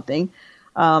for something,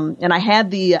 and I had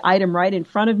the item right in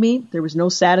front of me, there was no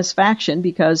satisfaction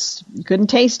because you couldn't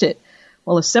taste it.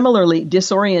 Well, a similarly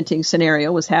disorienting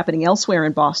scenario was happening elsewhere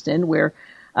in Boston, where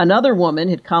another woman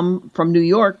had come from New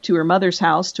York to her mother's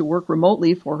house to work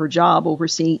remotely for her job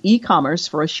overseeing e-commerce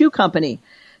for a shoe company.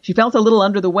 She felt a little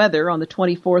under the weather on the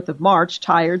 24th of March,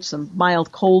 tired, some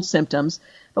mild cold symptoms,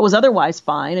 but was otherwise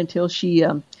fine until she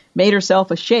made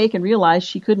herself a shake and realized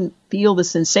she couldn't feel the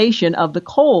sensation of the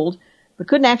cold, but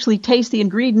couldn't actually taste the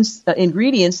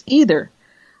ingredients either.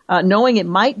 Knowing it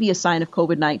might be a sign of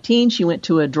COVID-19, she went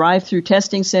to a drive-through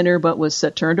testing center, but was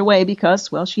turned away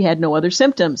because, well, she had no other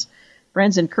symptoms.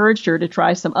 Friends encouraged her to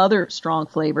try some other strong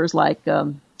flavors like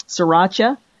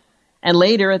sriracha, and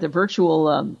later at the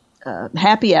virtual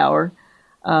happy hour,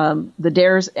 the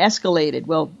dares escalated.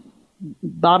 Well,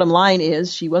 bottom line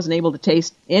is she wasn't able to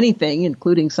taste anything,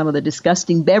 including some of the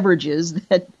disgusting beverages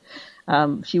that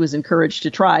she was encouraged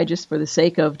to try just for the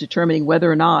sake of determining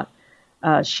whether or not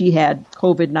she had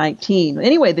COVID-19.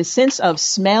 Anyway, the sense of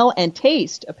smell and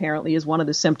taste apparently is one of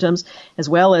the symptoms, as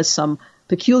well as some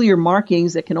peculiar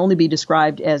markings that can only be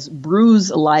described as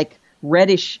bruise-like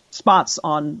reddish spots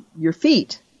on your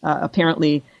feet,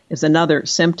 apparently is another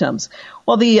symptoms.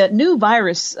 Well, the new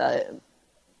virus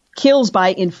kills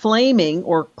by inflaming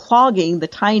or clogging the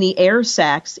tiny air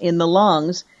sacs in the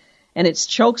lungs, and it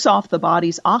chokes off the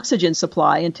body's oxygen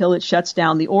supply until it shuts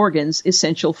down the organs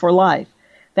essential for life.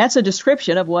 That's a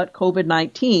description of what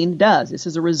COVID-19 does. This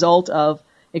is a result of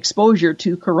exposure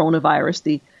to coronavirus,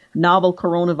 the novel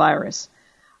coronavirus.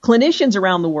 Clinicians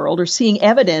around the world are seeing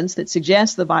evidence that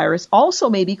suggests the virus also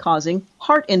may be causing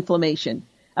heart inflammation,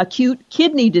 acute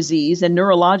kidney disease and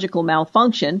neurological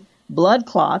malfunction, blood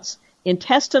clots,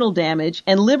 intestinal damage,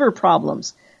 and liver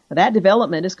problems. Now, that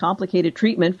development has complicated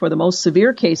treatment for the most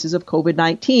severe cases of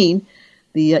COVID-19,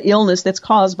 the illness that's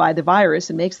caused by the virus,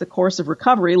 and makes the course of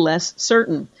recovery less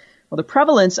certain. Well, the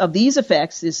prevalence of these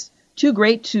effects is too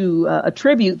great to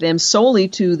attribute them solely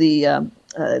to the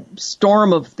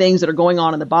storm of things that are going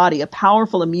on in the body, a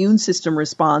powerful immune system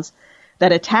response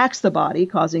that attacks the body,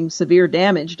 causing severe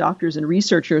damage, doctors and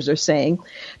researchers are saying.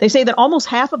 They say that almost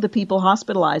half of the people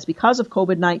hospitalized because of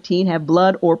COVID-19 have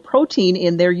blood or protein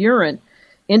in their urine,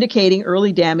 indicating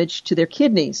early damage to their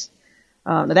kidneys.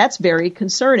 Now that's very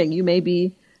concerning. You may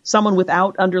be someone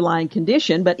without underlying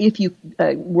condition. But if you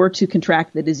were to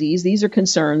contract the disease, these are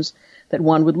concerns that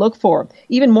one would look for.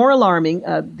 Even more alarming,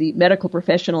 the medical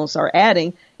professionals are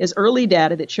adding, is early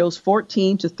data that shows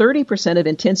 14 to 30% of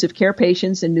intensive care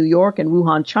patients in New York and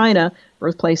Wuhan, China,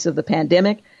 birthplace of the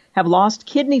pandemic, have lost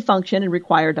kidney function and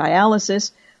require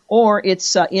dialysis, or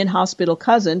its in-hospital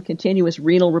cousin, continuous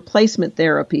renal replacement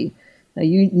therapy. Now,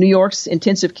 New York's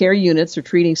intensive care units are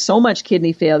treating so much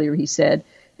kidney failure, he said.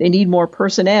 They need more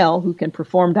personnel who can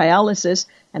perform dialysis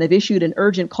and have issued an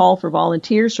urgent call for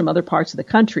volunteers from other parts of the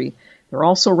country. They're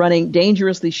also running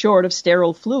dangerously short of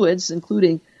sterile fluids,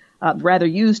 including rather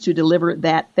used to deliver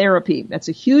that therapy. That's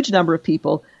a huge number of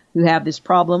people who have this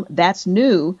problem. That's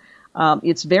new.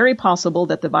 It's very possible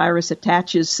that the virus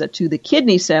attaches to the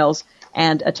kidney cells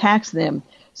and attacks them.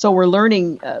 So we're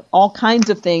learning all kinds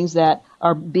of things that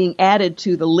are being added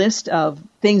to the list of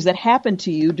things that happened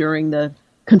to you during the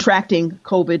contracting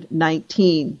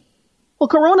COVID-19. Well,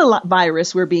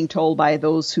 coronavirus, we're being told by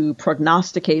those who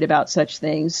prognosticate about such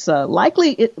things,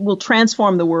 likely it will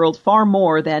transform the world far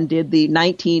more than did the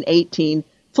 1918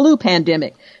 flu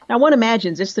pandemic. Now, one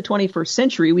imagines it's the 21st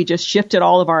century. We just shifted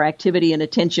all of our activity and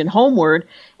attention homeward,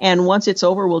 and once it's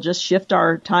over, we'll just shift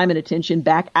our time and attention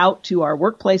back out to our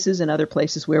workplaces and other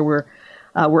places where we're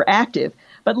active.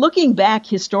 But looking back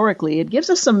historically, it gives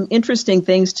us some interesting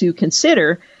things to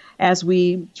consider as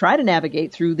we try to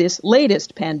navigate through this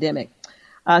latest pandemic.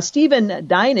 Stephen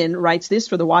Dinan writes this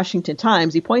for the Washington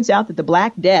Times. He points out that the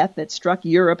Black Death that struck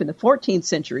Europe in the 14th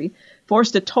century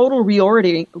forced a total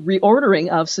reordering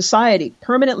of society,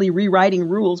 permanently rewriting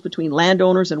rules between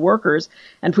landowners and workers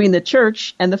and between the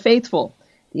church and the faithful.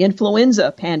 The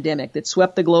influenza pandemic that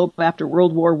swept the globe after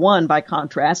World War I, by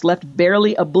contrast, left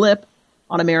barely a blip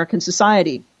on American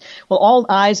society. Well, all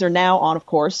eyes are now on, of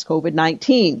course,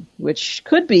 COVID-19, which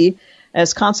could be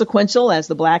as consequential as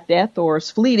the Black Death or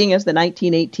as fleeting as the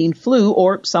 1918 flu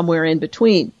or somewhere in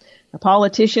between. The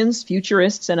politicians,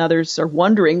 futurists, and others are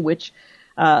wondering which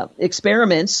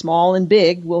experiments, small and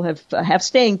big, will have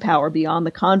staying power beyond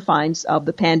the confines of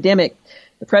the pandemic.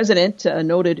 The president, a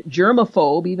noted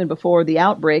germaphobe even before the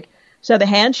outbreak, said the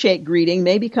handshake greeting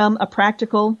may become a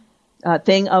practical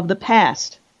thing of the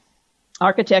past.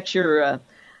 Architecture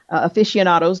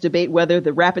aficionados debate whether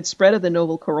the rapid spread of the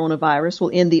novel coronavirus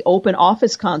will end the open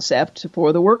office concept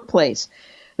for the workplace.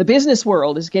 The business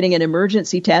world is getting an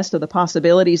emergency test of the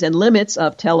possibilities and limits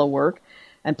of telework,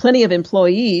 and plenty of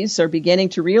employees are beginning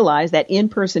to realize that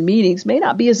in-person meetings may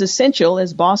not be as essential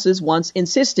as bosses once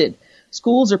insisted.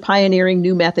 Schools are pioneering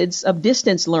new methods of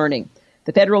distance learning.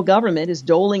 The federal government is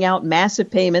doling out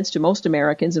massive payments to most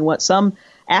Americans in what some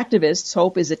activists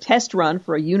hope is a test run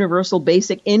for a universal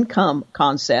basic income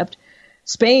concept.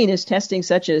 Spain is testing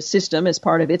such a system as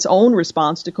part of its own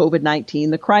response to COVID-19,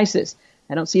 the crisis.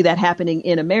 I don't see that happening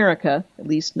in America, at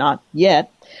least not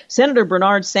yet. Senator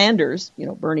Bernard Sanders,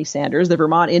 Bernie Sanders, the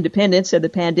Vermont Independent, said the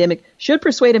pandemic should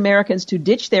persuade Americans to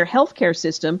ditch their health care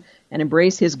system and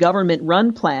embrace his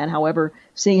government-run plan. However,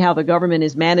 seeing how the government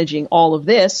is managing all of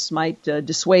this might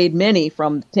dissuade many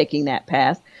from taking that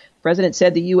path. The president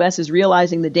said the U.S. is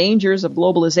realizing the dangers of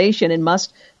globalization and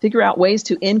must figure out ways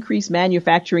to increase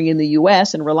manufacturing in the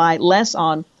U.S. and rely less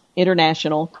on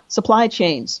international supply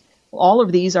chains. All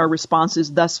of these are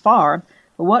responses thus far,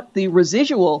 but what the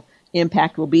residual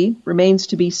impact will be remains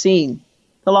to be seen.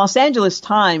 The Los Angeles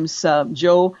Times'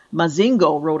 Joe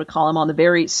Mazingo wrote a column on the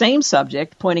very same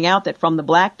subject, pointing out that from the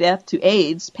Black Death to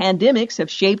AIDS, pandemics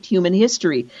have shaped human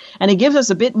history. And it gives us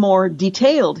a bit more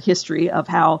detailed history of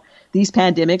how these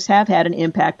pandemics have had an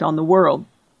impact on the world.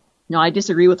 Now, I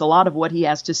disagree with a lot of what he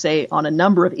has to say on a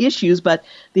number of issues, but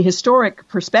the historic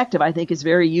perspective, I think, is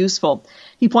very useful.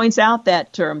 He points out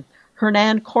that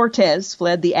Hernan Cortez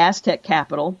fled the Aztec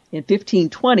capital in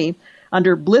 1520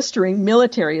 under blistering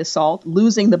military assault,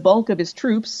 losing the bulk of his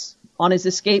troops on his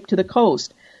escape to the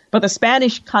coast. But the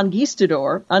Spanish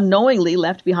conquistador unknowingly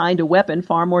left behind a weapon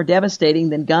far more devastating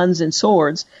than guns and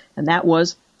swords, and that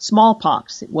was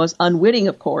smallpox. It was unwitting,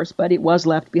 of course, but it was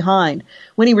left behind.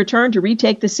 When he returned to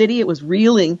retake the city, it was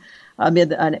reeling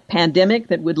amid a pandemic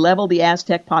that would level the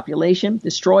Aztec population,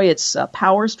 destroy its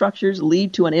power structures,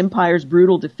 lead to an empire's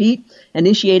brutal defeat,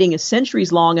 initiating a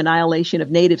centuries-long annihilation of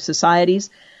native societies,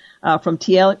 from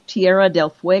Tierra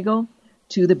del Fuego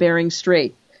to the Bering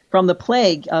Strait. From the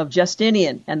plague of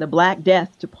Justinian and the Black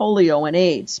Death to polio and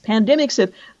AIDS, pandemics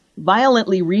have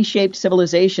violently reshaped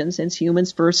civilization since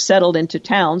humans first settled into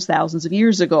towns thousands of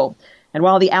years ago. And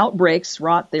while the outbreaks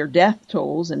wrought their death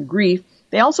tolls and grief,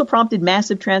 they also prompted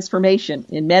massive transformation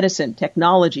in medicine,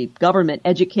 technology, government,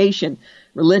 education,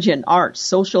 religion, arts,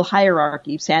 social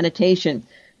hierarchy, sanitation.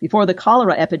 Before the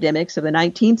cholera epidemics of the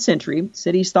 19th century,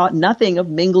 cities thought nothing of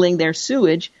mingling their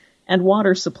sewage and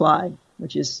water supply,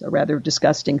 which is a rather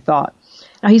disgusting thought.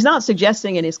 Now, he's not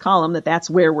suggesting in his column that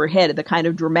that's where we're headed, the kind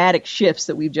of dramatic shifts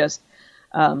that we've just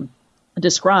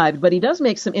described, but he does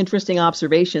make some interesting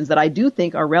observations that I do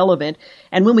think are relevant.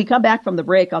 And when we come back from the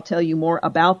break, I'll tell you more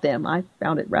about them. I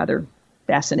found it rather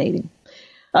fascinating.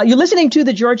 You're listening to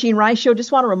the Georgene Rice Show.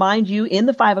 Just want to remind you, in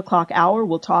the 5 o'clock hour,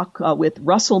 we'll talk with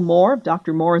Russell Moore.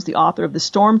 Dr. Moore is the author of The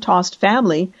Storm-Tossed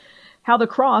Family, How the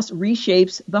Cross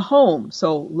Reshapes the Home.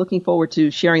 So looking forward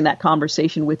to sharing that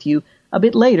conversation with you a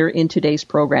bit later in today's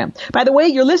program. By the way,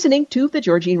 you're listening to the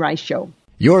Georgene Rice Show.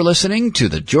 You're listening to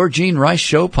the Georgene Rice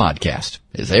Show podcast.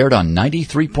 It's aired on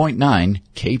 93.9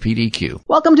 KPDQ.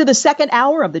 Welcome to the second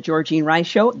hour of the Georgene Rice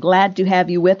Show. Glad to have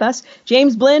you with us.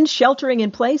 James Blend, sheltering in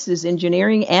place, is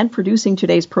engineering and producing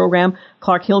today's program.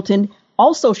 Clark Hilton,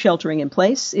 also sheltering in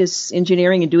place, is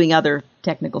engineering and doing other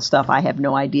technical stuff I have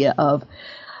no idea of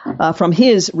from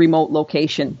his remote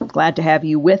location. Glad to have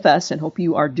you with us and hope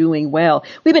you are doing well.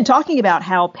 We've been talking about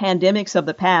how pandemics of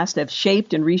the past have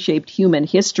shaped and reshaped human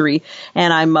history,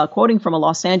 and I'm quoting from a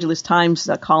Los Angeles Times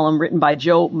column written by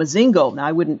Joe Mazingo. Now,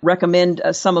 I wouldn't recommend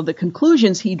some of the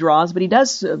conclusions he draws, but he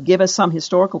does give us some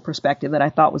historical perspective that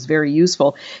I thought was very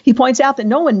useful. He points out that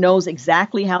no one knows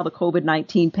exactly how the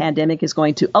COVID-19 pandemic is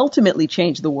going to ultimately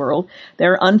change the world.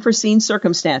 There are unforeseen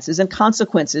circumstances and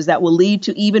consequences that will lead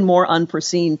to even more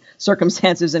unforeseen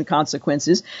circumstances and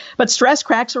consequences. But stress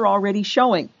cracks are already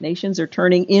showing. Nations are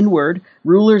turning inward.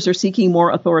 Rulers are seeking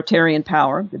more authoritarian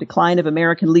power. The decline of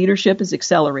American leadership is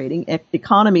accelerating.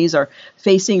 Economies are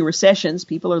facing recessions.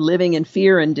 People are living in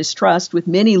fear and distrust, with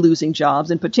many losing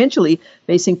jobs and potentially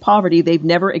facing poverty they've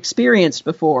never experienced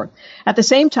before. At the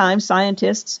same time,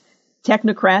 scientists,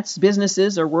 technocrats,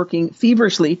 businesses are working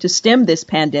feverishly to stem this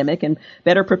pandemic and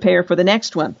better prepare for the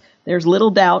next one. There's little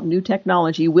doubt new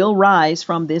technology will rise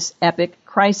from this epic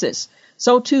crisis.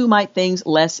 So too might things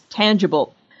less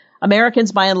tangible.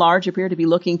 Americans, by and large, appear to be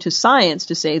looking to science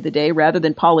to save the day rather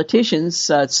than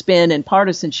politicians' spin and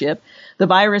partisanship. The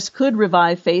virus could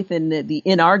revive faith in the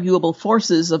inarguable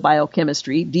forces of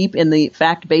biochemistry deep in the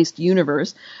fact-based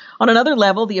universe. On another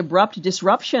level, the abrupt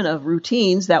disruption of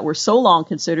routines that were so long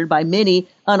considered by many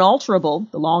unalterable,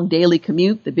 the long daily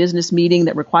commute, the business meeting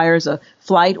that requires a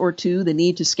flight or two, the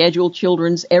need to schedule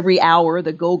children's every hour,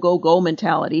 the go, go, go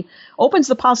mentality, opens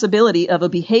the possibility of a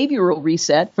behavioral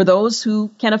reset for those who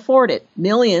can afford it.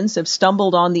 Millions have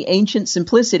stumbled on the ancient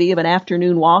simplicity of an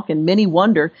afternoon walk, and many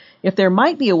wonder if there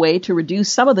might be a way to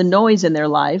reduce some of the noise in their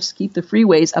lives, keep the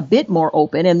freeways a bit more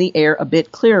open and the air a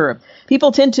bit clearer.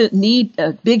 People tend to need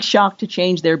a big shock to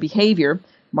change their behavior.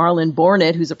 Marlon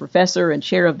Bornet, who's a professor and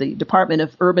chair of the Department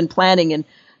of Urban Planning and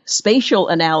Spatial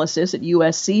Analysis at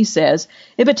USC, says,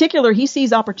 in particular, he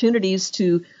sees opportunities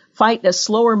to fight a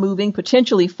slower-moving,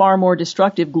 potentially far more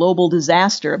destructive global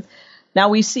disaster. Now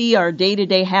we see our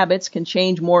day-to-day habits can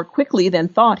change more quickly than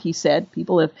thought, he said.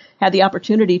 People have had the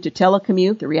opportunity to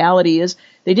telecommute. The reality is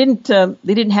they didn't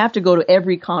have to go to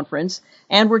every conference,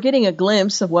 and we're getting a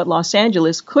glimpse of what Los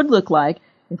Angeles could look like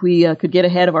if we could get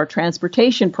ahead of our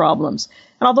transportation problems.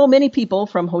 And although many people,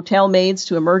 from hotel maids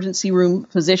to emergency room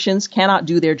physicians, cannot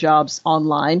do their jobs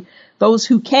online, those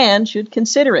who can should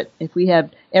consider it. If we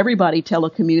have everybody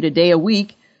telecommute a day a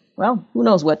week, well, who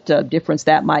knows what difference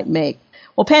that might make.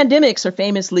 Well, pandemics are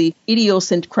famously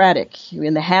idiosyncratic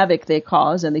in the havoc they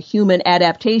cause and the human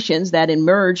adaptations that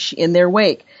emerge in their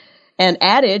wake. An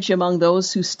adage among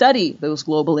those who study those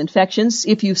global infections: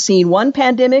 if you've seen one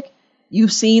pandemic,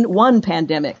 you've seen one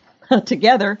pandemic.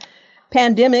 Together,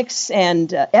 pandemics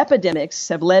and epidemics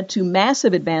have led to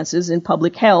massive advances in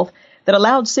public health that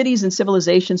allowed cities and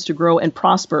civilizations to grow and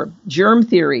prosper. Germ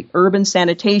theory, urban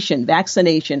sanitation,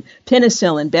 vaccination,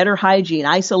 penicillin, better hygiene,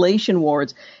 isolation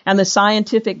wards, and the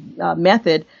scientific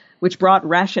method which brought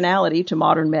rationality to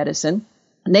modern medicine.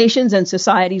 Nations and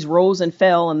societies rose and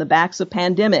fell on the backs of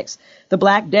pandemics. The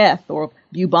Black Death, or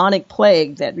bubonic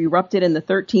plague, that erupted in the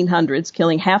 1300s,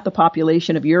 killing half the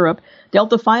population of Europe,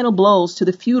 dealt the final blows to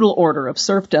the feudal order of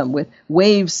serfdom, with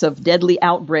waves of deadly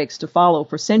outbreaks to follow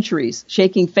for centuries,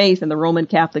 shaking faith in the Roman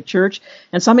Catholic Church,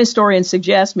 and some historians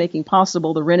suggest making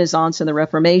possible the Renaissance and the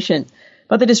Reformation.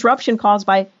 But the disruption caused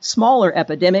by smaller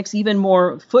epidemics, even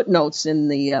more footnotes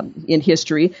in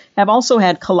history, have also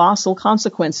had colossal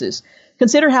consequences.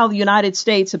 Consider how the United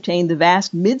States obtained the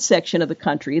vast midsection of the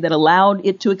country that allowed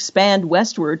it to expand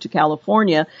westward to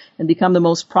California and become the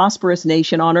most prosperous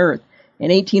nation on earth.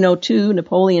 In 1802,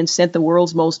 Napoleon sent the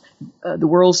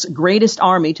world's greatest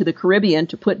army to the Caribbean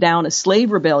to put down a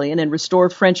slave rebellion and restore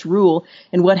French rule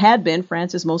in what had been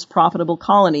France's most profitable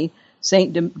colony,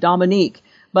 Saint Dominique.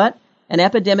 But An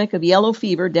epidemic of yellow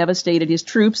fever devastated his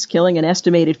troops, killing an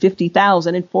estimated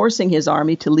 50,000 and forcing his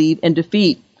army to leave in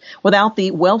defeat. Without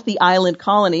the wealthy island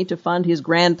colony to fund his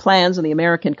grand plans on the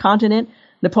American continent,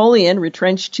 Napoleon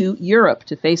retrenched to Europe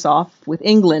to face off with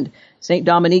England. St.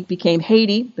 Dominique became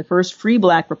Haiti, the first free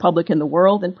black republic in the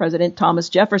world, and President Thomas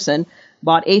Jefferson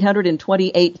bought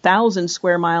 828,000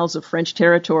 square miles of French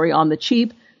territory on the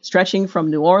cheap, stretching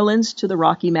from New Orleans to the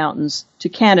Rocky Mountains to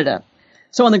Canada.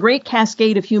 So on the great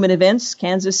cascade of human events,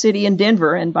 Kansas City and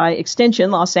Denver, and by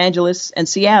extension Los Angeles and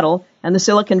Seattle and the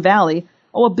Silicon Valley,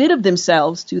 owe a bit of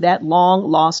themselves to that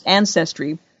long-lost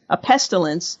ancestry, a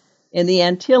pestilence in the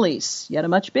Antilles, yet a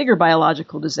much bigger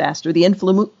biological disaster, the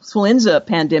influenza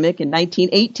pandemic in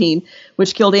 1918,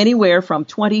 which killed anywhere from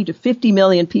 20 to 50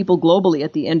 million people globally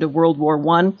at the end of World War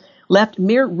I, left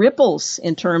mere ripples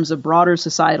in terms of broader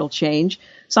societal change.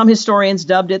 Some historians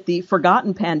dubbed it the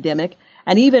forgotten pandemic,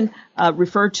 and even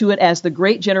referred to it as the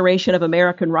great generation of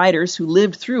American writers who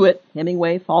lived through it,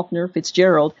 Hemingway, Faulkner,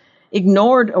 Fitzgerald,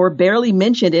 ignored or barely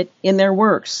mentioned it in their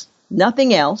works.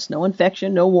 Nothing else, no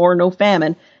infection, no war, no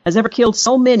famine, has ever killed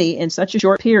so many in such a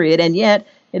short period, and yet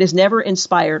it has never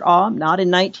inspired awe, not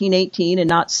in 1918 and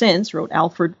not since, wrote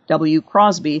Alfred W.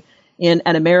 Crosby in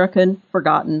An American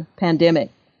Forgotten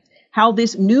Pandemic. How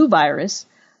this new virus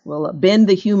will bend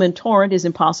the human torrent is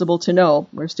impossible to know.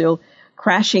 We're still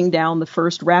crashing down the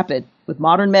first rapid. With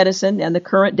modern medicine and the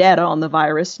current data on the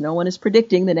virus, no one is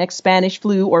predicting the next Spanish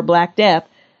flu or Black Death,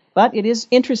 but it is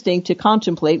interesting to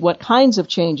contemplate what kinds of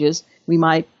changes we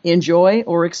might enjoy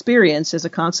or experience as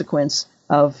a consequence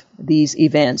of these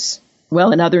events.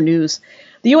 Well, in other news,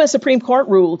 the U.S. Supreme Court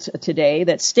ruled today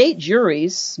that state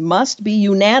juries must be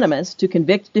unanimous to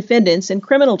convict defendants in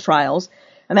criminal trials,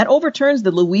 and that overturns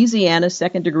the Louisiana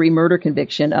second-degree murder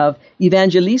conviction of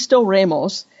Evangelisto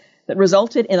Ramos that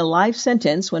resulted in a life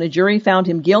sentence when a jury found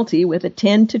him guilty with a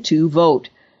 10-2 vote.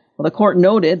 Well, the court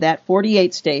noted that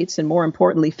 48 states, and more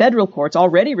importantly, federal courts,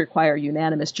 already require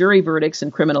unanimous jury verdicts in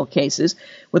criminal cases,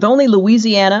 with only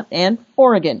Louisiana and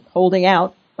Oregon holding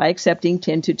out by accepting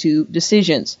 10-2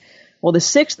 decisions. Well, the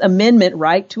Sixth Amendment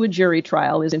right to a jury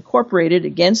trial is incorporated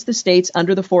against the states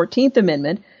under the 14th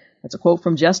Amendment. That's a quote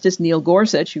from Justice Neil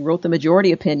Gorsuch, who wrote the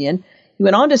majority opinion. He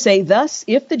went on to say, thus,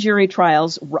 if the jury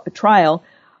trial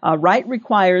right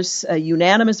requires a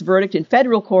unanimous verdict in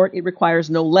federal court, it requires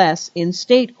no less in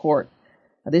state court.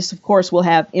 Now, this, of course, will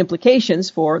have implications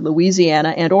for Louisiana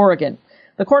and Oregon.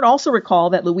 The court also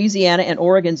recalled that Louisiana and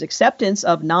Oregon's acceptance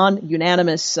of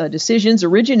non-unanimous decisions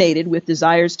originated with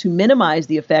desires to minimize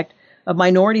the effect of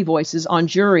minority voices on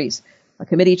juries. A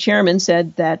committee chairman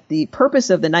said that the purpose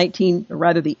of the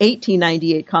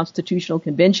 1898 Constitutional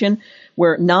Convention,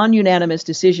 where non-unanimous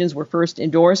decisions were first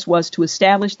endorsed, was to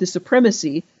establish the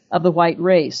supremacy of the white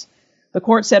race. The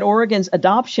court said Oregon's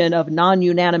adoption of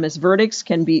non-unanimous verdicts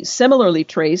can be similarly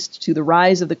traced to the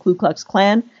rise of the Ku Klux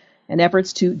Klan and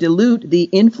efforts to dilute the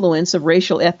influence of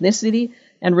racial ethnicity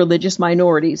and religious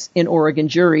minorities in Oregon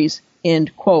juries,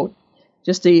 end quote.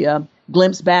 Just a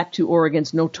glimpse back to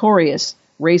Oregon's notorious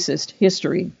racist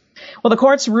history. Well, the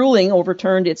court's ruling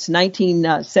overturned its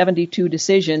 1972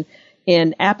 decision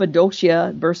in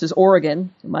Appadocia versus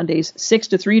Oregon. Monday's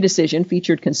 6-3 decision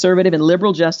featured conservative and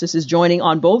liberal justices joining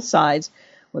on both sides,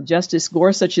 with Justice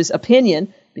Gorsuch's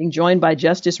opinion being joined by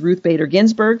Justice Ruth Bader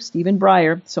Ginsburg, Stephen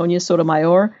Breyer, Sonia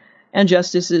Sotomayor, and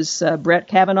Justices Brett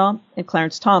Kavanaugh and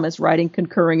Clarence Thomas writing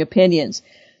concurring opinions.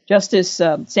 Justice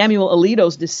Samuel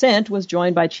Alito's dissent was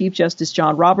joined by Chief Justice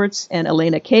John Roberts and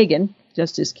Elena Kagan,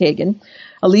 Justice Kagan.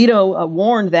 Alito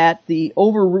warned that the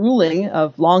overruling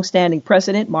of longstanding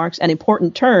precedent marks an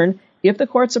important turn if the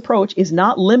court's approach is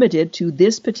not limited to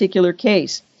this particular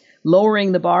case.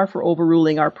 Lowering the bar for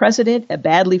overruling our precedent, a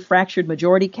badly fractured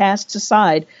majority casts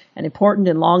aside an important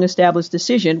and long-established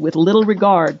decision with little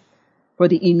regard for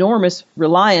the enormous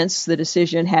reliance the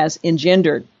decision has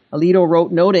engendered. Alito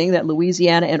wrote, noting that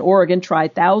Louisiana and Oregon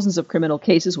tried thousands of criminal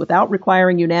cases without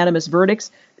requiring unanimous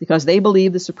verdicts because they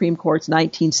believed the Supreme Court's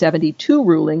 1972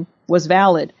 ruling was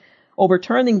valid.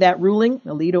 Overturning that ruling,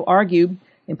 Alito argued,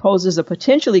 imposes a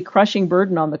potentially crushing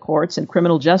burden on the courts and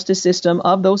criminal justice system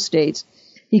of those states.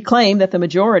 He claimed that the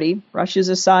majority brushes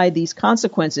aside these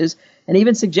consequences and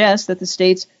even suggests that the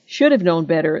states should have known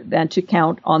better than to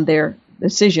count on their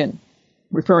decision,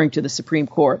 referring to the Supreme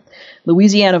Court.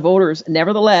 Louisiana voters,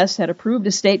 nevertheless, had approved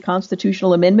a state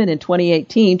constitutional amendment in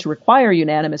 2018 to require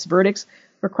unanimous verdicts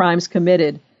for crimes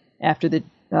committed after the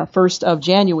 1st of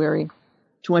January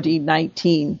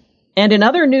 2019. And in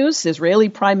other news, Israeli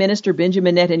Prime Minister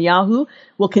Benjamin Netanyahu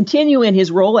will continue in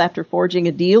his role after forging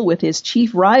a deal with his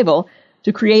chief rival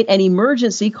to create an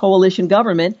emergency coalition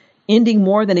government, ending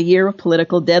more than a year of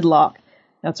political deadlock.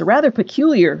 That's a rather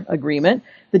peculiar agreement.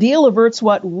 The deal averts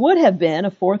what would have been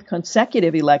a fourth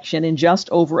consecutive election in just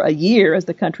over a year as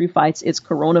the country fights its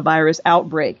coronavirus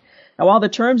outbreak. Now, while the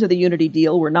terms of the unity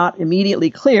deal were not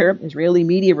immediately clear, Israeli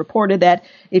media reported that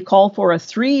it called for a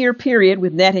 3-year period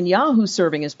with Netanyahu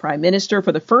serving as prime minister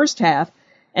for the first half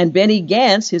and Benny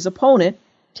Gantz, his opponent,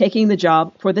 taking the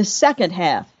job for the second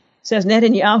half. Says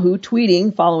Netanyahu,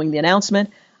 tweeting following the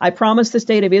announcement, "I promised the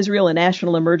State of Israel a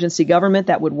national emergency government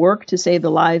that would work to save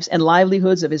the lives and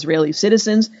livelihoods of Israeli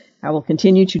citizens. I will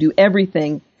continue to do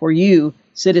everything for you,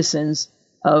 citizens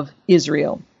of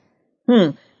Israel."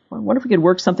 I wonder if we could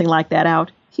work something like that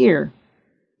out here.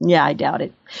 Yeah, I doubt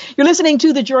it. You're listening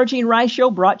to The Georgene Rice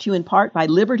Show, brought to you in part by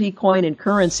Liberty Coin and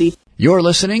Currency. You're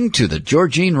listening to the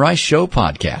Georgene Rice Show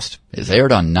podcast. It's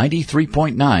aired on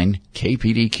 93.9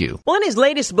 KPDQ. Well, in his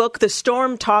latest book, The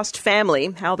Storm-Tossed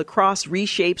Family, How the Cross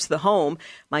Reshapes the Home,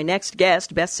 my next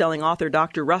guest, best-selling author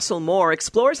Dr. Russell Moore,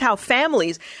 explores how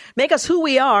families make us who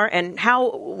we are and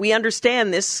how we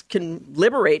understand this can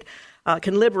liberate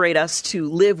us to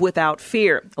live without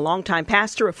fear. A longtime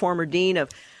pastor, a former dean of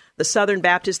the Southern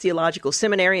Baptist Theological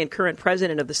Seminary and current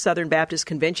president of the Southern Baptist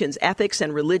Convention's Ethics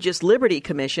and Religious Liberty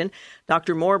Commission,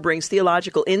 Dr. Moore brings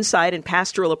theological insight and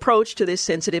pastoral approach to this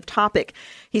sensitive topic.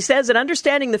 He says that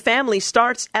understanding the family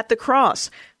starts at the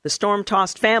cross. The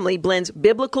Storm-Tossed Family blends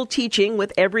biblical teaching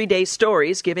with everyday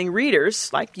stories, giving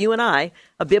readers, like you and I,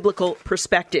 a biblical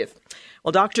perspective.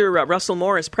 Well, Dr. Russell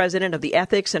Moore is president of the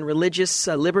Ethics and Religious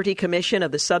Liberty Commission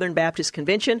of the Southern Baptist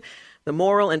Convention, the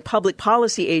moral and public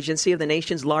policy agency of the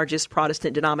nation's largest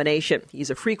Protestant denomination.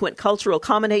 He's a frequent cultural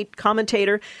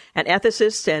commentator, an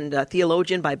ethicist and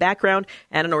theologian by background,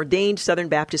 and an ordained Southern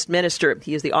Baptist minister.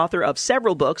 He is the author of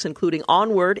several books, including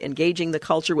Onward, Engaging the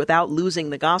Culture Without Losing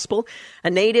the Gospel.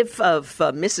 A native of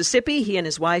Mississippi, he and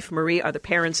his wife, Marie, are the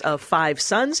parents of 5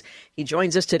 sons. He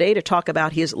joins us today to talk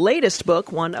about his latest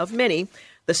book, one of many,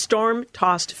 The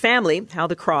Storm-Tossed Family, How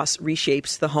the Cross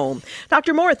Reshapes the Home.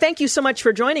 Dr. Moore, thank you so much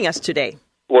for joining us today.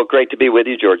 Well, great to be with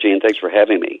you, Georgene. Thanks for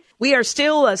having me. We are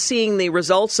still seeing the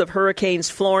results of Hurricanes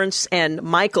Florence and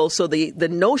Michael, so the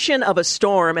notion of a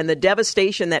storm and the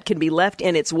devastation that can be left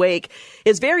in its wake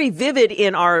is very vivid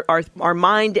in our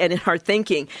mind and in our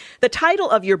thinking. The title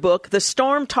of your book, The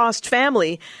Storm-Tossed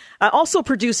Family, also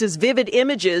produces vivid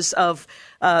images of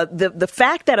the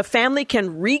fact that a family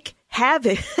can wreak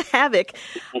havoc,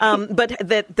 but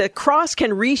that the cross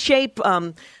can reshape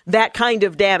that kind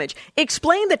of damage.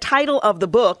 Explain the title of the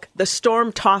book, The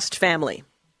Storm-Tossed Family.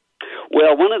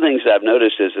 Well, one of the things I've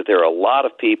noticed is that there are a lot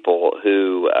of people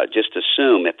who just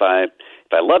assume if I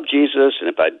love Jesus and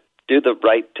if I do the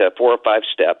right 4 or 5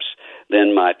 steps,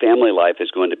 then my family life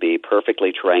is going to be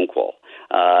perfectly tranquil.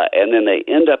 And then they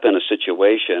end up in a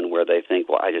situation where they think,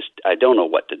 well, I don't know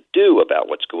what to do about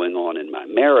what's going on in my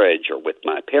marriage or with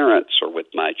my parents or with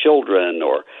my children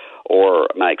or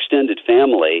my extended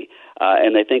family,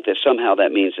 and they think that somehow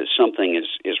that means that something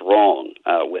is wrong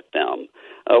with them.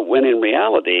 When in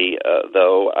reality,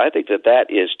 though, I think that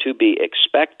is to be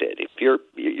expected. If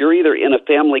you're either in a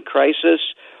family crisis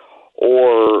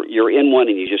or you're in one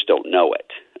and you just don't know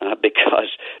it.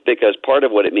 Because part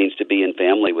of what it means to be in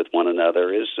family with one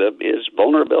another is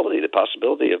vulnerability, the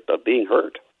possibility of being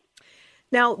hurt.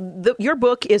 Now, your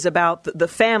book is about the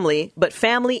family, but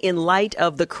family in light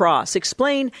of the cross.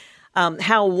 Explain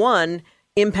how one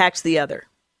impacts the other.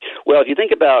 Well, if you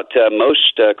think about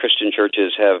most Christian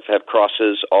churches have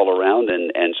crosses all around,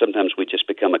 and sometimes we just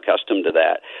become accustomed to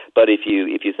that. But if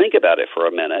you think about it for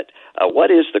a minute, what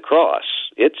is the cross?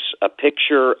 It's a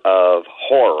picture of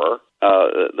horror.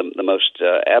 The most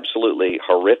absolutely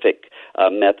horrific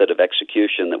method of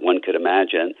execution that one could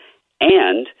imagine,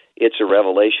 and it's a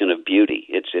revelation of beauty.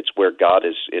 It's where God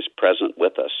is present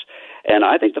with us, and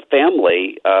I think the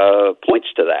family points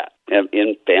to that.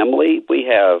 In family, we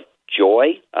have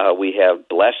joy, we have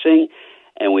blessing,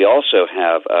 and we also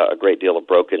have a great deal of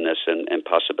brokenness and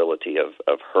possibility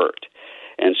of hurt.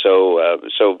 And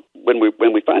so when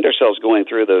we find ourselves going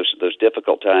through those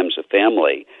difficult times of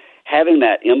family, having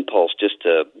that impulse just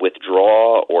to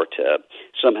withdraw or to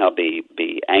somehow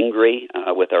be angry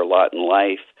with our lot in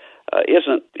life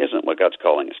isn't what God's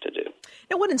calling us to do.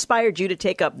 And what inspired you to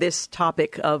take up this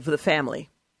topic of the family?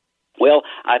 Well,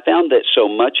 I found that so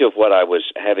much of what I was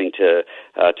having to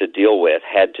deal with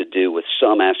had to do with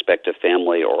some aspect of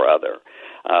family or other.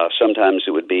 Sometimes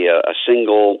it would be a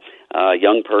single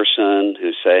young person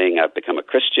who's saying, I've become a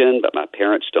Christian, but my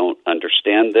parents don't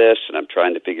understand this, and I'm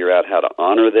trying to figure out how to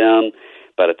honor them,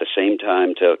 but at the same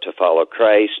time to follow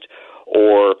Christ.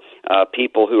 Or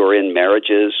people who are in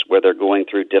marriages where they're going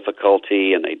through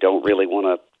difficulty and they don't really want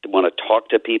to talk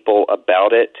to people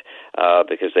about it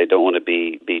because they don't want to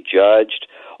be judged.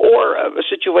 Or a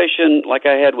situation like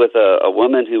I had with a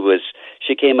woman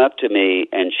she came up to me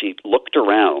and she looked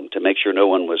around to make sure no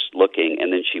one was looking,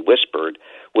 and then she whispered,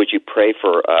 "Would you pray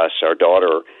for us? Our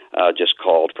daughter just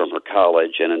called from her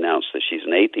college and announced that she's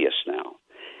an atheist now."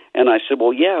 And I said,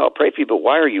 "Well, yeah, I'll pray for you, but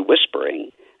why are you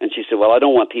whispering?" And she said, "Well, I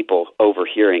don't want people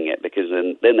overhearing it because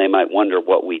then they might wonder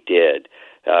what we did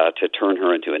to turn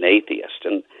her into an atheist."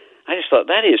 And I just thought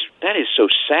that is so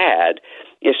sad,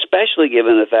 especially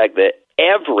given the fact that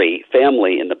every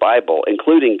family in the Bible,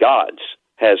 including God's,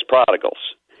 has prodigals.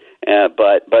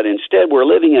 But instead, we're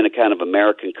living in a kind of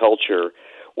American culture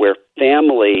where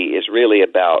family is really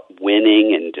about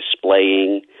winning and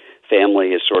displaying. Family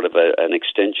is sort of an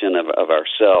extension of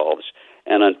ourselves.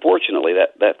 And unfortunately,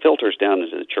 that filters down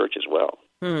into the church as well.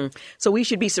 So we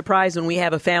should be surprised when we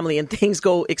have a family and things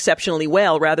go exceptionally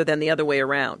well rather than the other way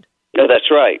around. No,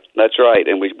 that's right. That's right.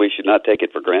 And we should not take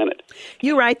it for granted.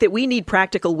 You write that we need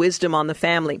practical wisdom on the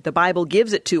family. The Bible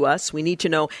gives it to us. We need to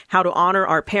know how to honor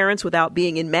our parents without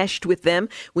being enmeshed with them.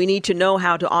 We need to know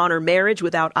how to honor marriage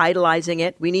without idolizing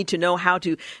it. We need to know how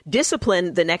to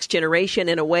discipline the next generation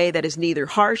in a way that is neither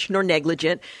harsh nor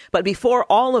negligent. But before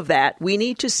all of that, we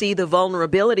need to see the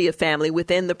vulnerability of family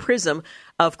within the prism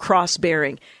of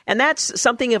cross-bearing. And that's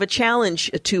something of a challenge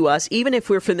to us. Even if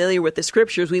we're familiar with the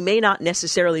scriptures, we may not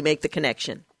necessarily make the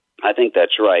connection. I think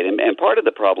that's right. And part of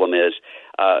the problem is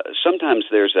sometimes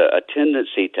there's a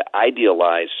tendency to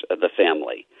idealize the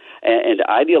family and to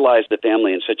idealize the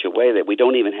family in such a way that we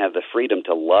don't even have the freedom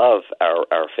to love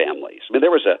our families. I mean,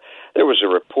 there was a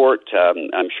report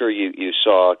I'm sure you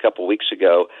saw a couple weeks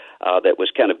ago that was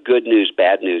kind of good news,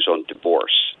 bad news on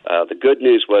divorce. The good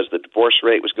news was the divorce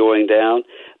rate was going down.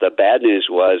 The bad news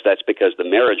was that's because the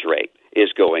marriage rate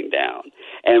is going down.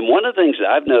 And one of the things that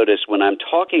I've noticed when I'm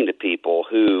talking to people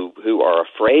who are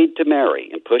afraid to marry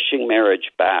and pushing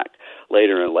marriage back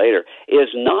later and later is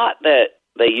not that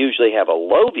they usually have a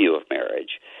low view of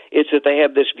marriage. It's that they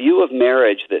have this view of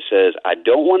marriage that says, I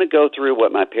don't want to go through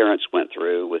what my parents went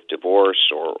through with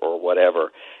divorce or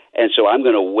whatever. And so I'm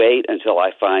going to wait until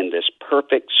I find this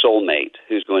perfect soulmate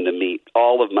who's going to meet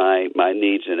all of my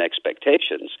needs and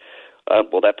expectations.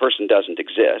 Well, that person doesn't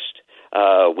exist,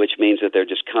 which means that they're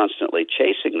just constantly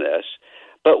chasing this.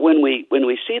 But when we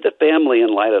see the family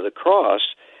in light of the cross,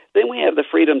 then we have the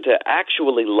freedom to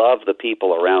actually love the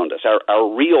people around us,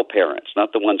 our real parents,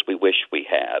 not the ones we wish we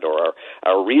had, or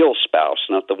our real spouse,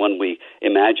 not the one we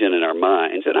imagine in our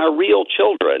minds, and our real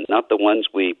children, not the ones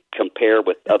we compare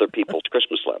with other people's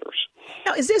Christmas letters.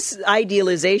 Now, is this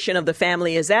idealization of the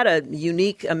family, is that a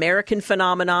unique American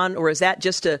phenomenon, or is that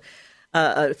just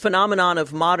a phenomenon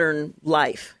of modern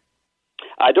life?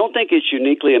 I don't think it's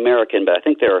uniquely American, but I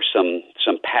think there are some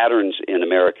patterns in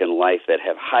American life that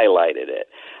have highlighted it.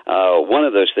 One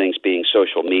of those things being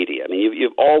social media. I mean,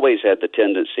 you've always had the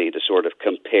tendency to sort of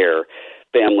compare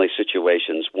family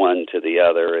situations one to the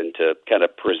other and to kind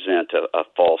of present a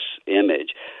false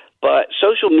image. But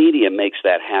social media makes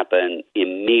that happen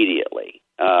immediately.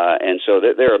 And so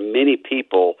there are many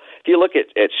people, if you look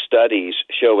at studies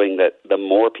showing that the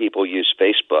more people use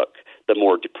Facebook, the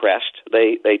more depressed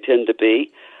they tend to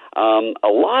be. A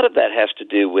lot of that has to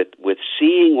do with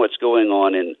seeing what's going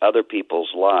on in other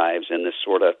people's lives in this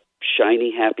sort of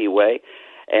shiny, happy way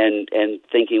and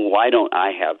thinking, why don't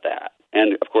I have that?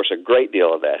 And, of course, a great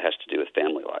deal of that has to do with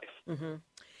family life. Mm-hmm.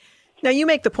 Now, you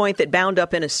make the point that bound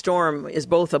up in a storm is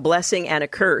both a blessing and a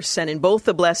curse. And in both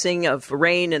the blessing of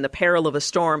rain and the peril of a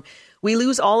storm, we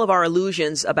lose all of our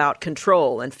illusions about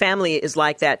control. And family is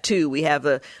like that, too. We have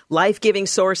a life-giving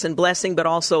source and blessing, but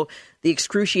also the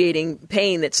excruciating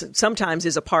pain that sometimes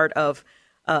is a part of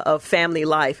family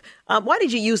life. Why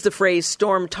did you use the phrase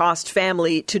storm-tossed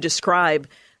family to describe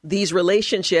these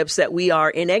relationships that we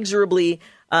are inexorably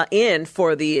in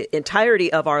for the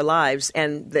entirety of our lives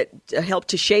and that help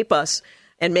to shape us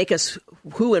and make us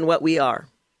who and what we are?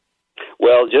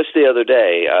 Well, just the other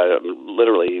day,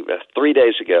 literally 3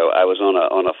 days ago, I was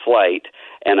on a flight,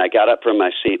 and I got up from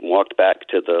my seat and walked back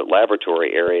to the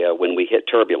lavatory area when we hit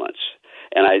turbulence.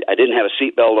 And I didn't have a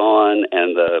seatbelt on,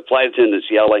 and the flight attendant's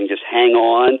yelling, just hang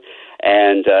on.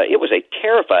 And it was a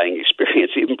terrifying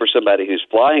experience, even for somebody who's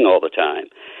flying all the time.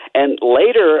 And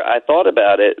later, I thought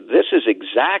about it. This is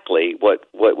exactly what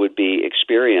would be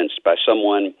experienced by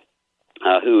someone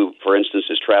who, for instance,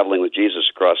 is traveling with Jesus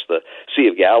across the Sea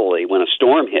of Galilee. When a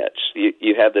storm hits,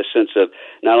 you have this sense of,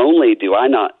 not only do I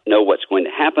not know what's going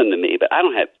to happen to me, but I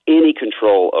don't have any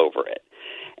control over it.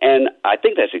 And I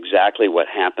think that's exactly what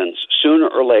happens sooner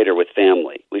or later with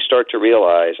family. We start to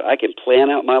realize I can plan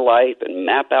out my life and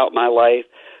map out my life,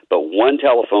 but one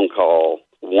telephone call,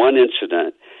 one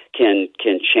incident can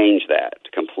change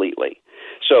that completely.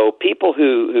 So people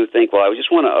who think, well, I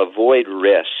just want to avoid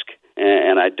risk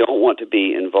and I don't want to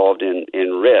be involved in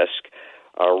risk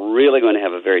are really going to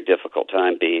have a very difficult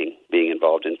time being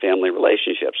involved in family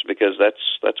relationships, because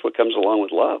that's what comes along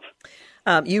with love.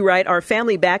 You write, our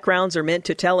family backgrounds are meant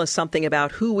to tell us something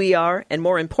about who we are and,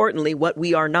 more importantly, what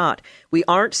we are not. We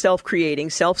aren't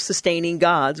self-creating, self-sustaining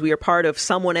gods. We are part of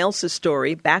someone else's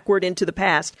story, backward into the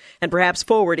past and perhaps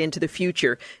forward into the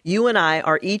future. You and I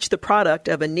are each the product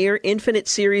of a near infinite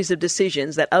series of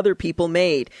decisions that other people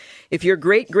made. If your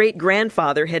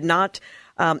great-great-grandfather had not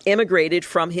immigrated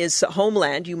from his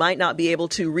homeland, you might not be able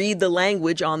to read the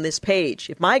language on this page.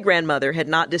 If my grandmother had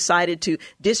not decided to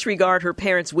disregard her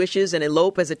parents' wishes and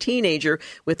elope as a teenager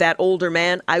with that older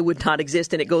man, I would not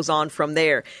exist, and it goes on from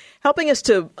there. Helping us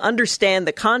to understand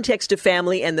the context of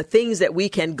family and the things that we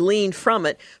can glean from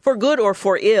it, for good or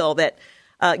for ill, that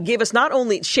give us not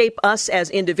only shape us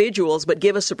as individuals, but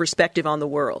give us a perspective on the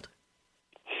world.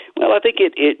 Well, I think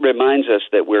it reminds us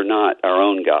that we're not our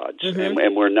own gods,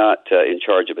 and we're not in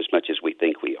charge of as much as we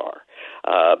think we are.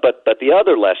 But the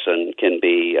other lesson can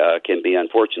be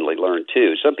unfortunately learned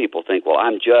too. Some people think, well,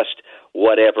 I'm just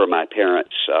whatever my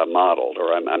parents modeled,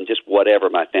 or I'm just whatever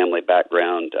my family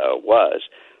background was,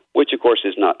 which of course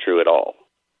is not true at all.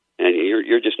 And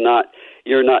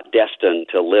you're not destined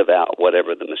to live out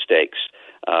whatever the mistakes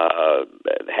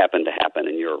happen to happen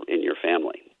in your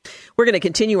family. We're going to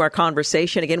continue our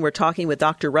conversation. Again, we're talking with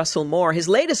Dr. Russell Moore. His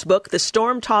latest book, The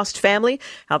Storm-Tossed Family,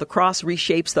 How the Cross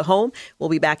Reshapes the Home. We'll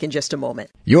be back in just a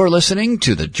moment. You're listening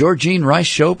to the Georgene Rice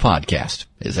Show podcast.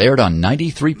 It's aired on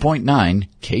 93.9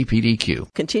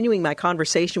 KPDQ. Continuing my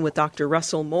conversation with Dr.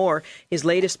 Russell Moore. His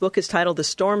latest book is titled The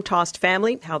Storm-Tossed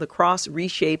Family, How the Cross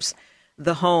Reshapes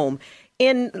the Home.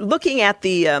 In looking at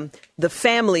the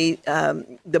family,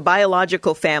 the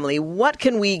biological family, what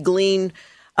can we glean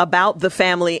about the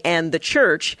family and the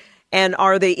church, and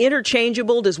are they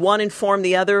interchangeable? Does one inform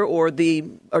the other, or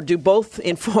do both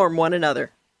inform one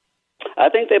another? I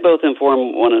think they both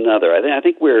inform one another. I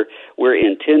think we're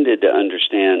intended to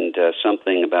understand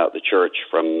something about the church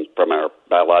from our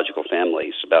biological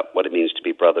families, about what it means to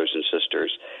be brothers and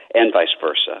sisters, and vice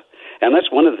versa. And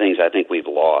that's one of the things I think we've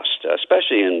lost,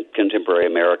 especially in contemporary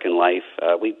American life.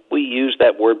 We use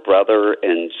that word brother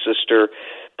and sister,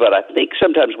 but I think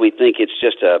sometimes we think it's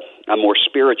just a more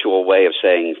spiritual way of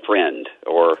saying friend,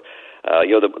 or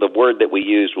the word that we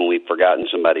use when we've forgotten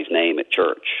somebody's name at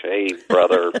church. Hey,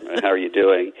 brother, how are you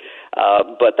doing?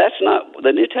 But that's not,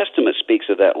 the New Testament speaks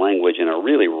of that language in a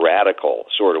really radical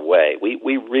sort of way.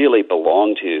 We really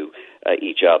belong to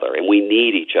each other, and we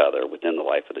need each other within the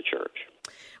life of the church.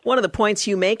 One of the points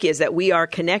you make is that we are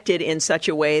connected in such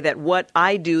a way that what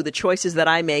I do, the choices that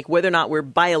I make, whether or not we're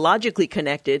biologically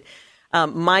connected,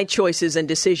 my choices and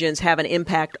decisions have an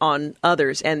impact on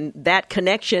others. And that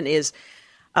connection is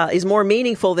more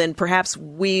meaningful than perhaps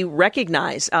we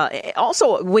recognize.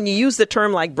 Also, when you use the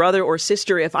term like brother or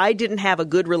sister, if I didn't have a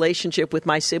good relationship with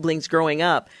my siblings growing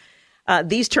up,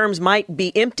 these terms might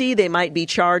be empty. They might be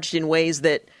charged in ways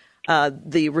that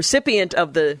the recipient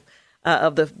of the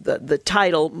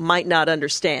title might not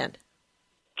understand.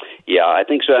 Yeah, I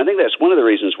think so. I think that's one of the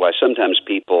reasons why sometimes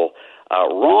people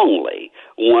wrongly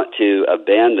want to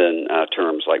abandon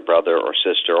terms like brother or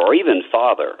sister or even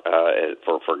father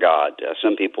for God.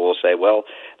 Some people will say, well,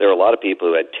 there are a lot of people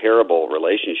who had terrible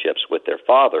relationships with their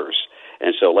fathers,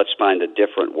 and so let's find a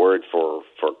different word for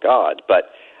God.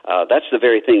 But that's the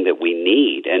very thing that we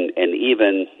need, and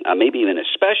even maybe even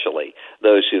especially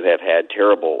those who have had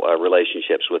terrible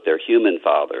relationships with their human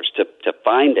fathers, to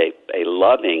find a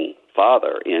loving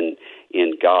father in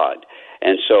God.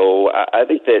 And so I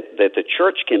think that the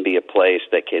church can be a place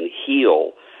that can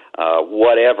heal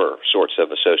whatever sorts of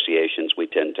associations we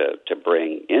tend to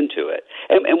bring into it.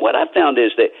 And what I've found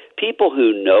is that people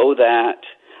who know that,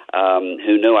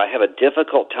 who know I have a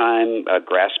difficult time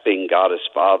grasping God as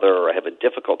Father, or I have a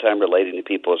difficult time relating to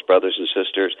people as brothers and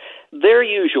sisters, they're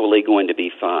usually going to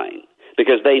be fine,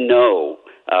 because they know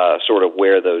sort of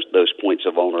where those points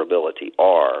of vulnerability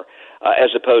are,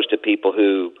 as opposed to people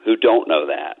who don't know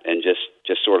that and just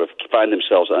sort of find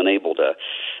themselves unable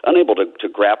to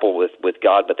grapple with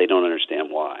God, but they don't understand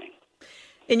why.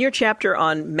 In your chapter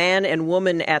on man and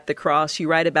woman at the cross, you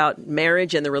write about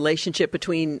marriage and the relationship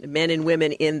between men and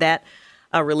women in that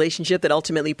relationship that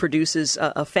ultimately produces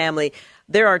a family.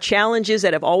 There are challenges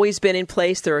that have always been in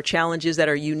place. There are challenges that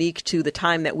are unique to the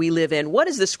time that we live in. What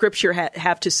does the Scripture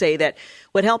have to say that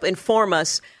would help inform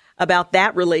us about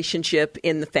that relationship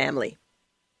in the family?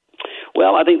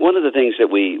 Well, I think one of the things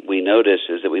that we notice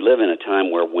is that we live in a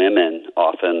time where women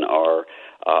often are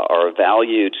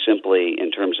valued simply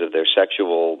in terms of their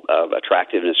sexual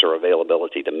attractiveness or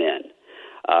availability to men,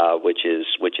 which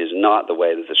is not the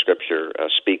way that the Scripture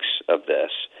speaks of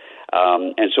this.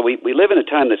 And so we live in a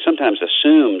time that sometimes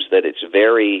assumes that it's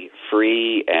very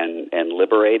free and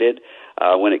liberated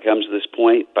when it comes to this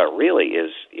point, but really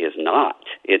is not.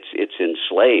 It's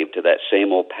enslaved to that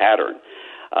same old pattern.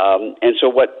 And so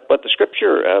what the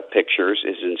Scripture pictures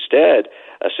is instead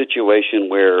a situation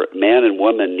where man and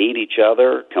woman need each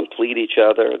other, complete each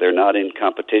other. They're not in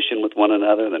competition with one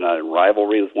another. They're not in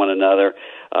rivalry with one another,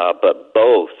 but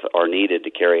both are needed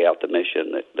to carry out the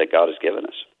mission that God has given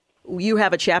us. You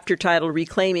have a chapter titled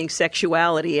Reclaiming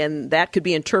Sexuality, and that could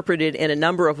be interpreted in a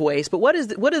number of ways. But what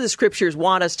do the Scriptures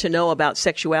want us to know about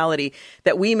sexuality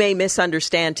that we may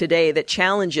misunderstand today that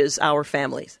challenges our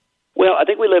families? Well, I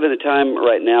think we live in a time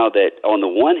right now that, on the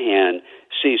one hand,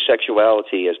 sees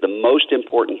sexuality as the most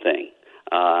important thing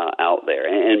out there.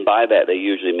 And by that, they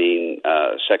usually mean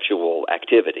sexual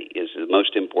activity is the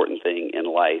most important thing in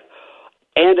life.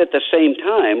 And at the same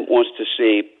time, wants to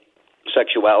see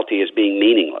sexuality as being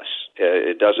meaningless.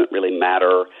 It doesn't really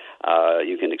matter.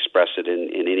 You can express it in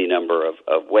any number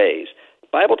of ways. The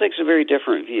Bible takes a very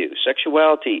different view.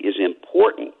 Sexuality is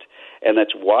important, and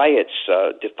that's why it's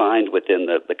defined within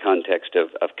the context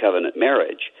of covenant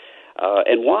marriage.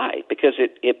 And why? Because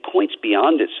it points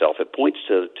beyond itself. It points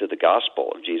to the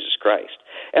gospel of Jesus Christ.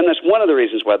 And that's one of the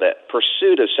reasons why that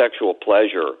pursuit of sexual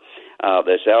pleasure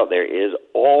that's out there is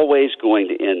always going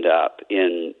to end up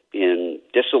in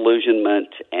disillusionment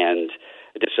and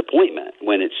disappointment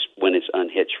when it's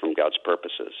unhitched from God's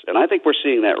purposes. And I think we're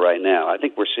seeing that right now. I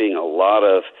think we're seeing a lot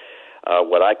of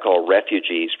what I call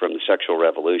refugees from the sexual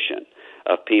revolution,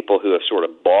 of people who have sort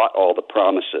of bought all the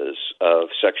promises of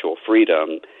sexual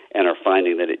freedom and are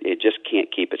finding that it just can't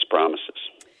keep its promises.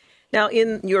 Now,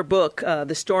 in your book,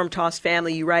 The Storm-Tossed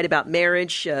Family, you write about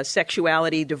marriage,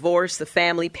 sexuality, divorce, the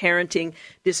family, parenting,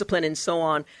 discipline, and so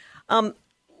on.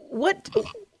 What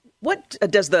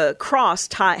does the cross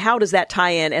tie? How does that tie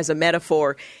in as a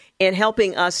metaphor in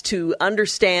helping us to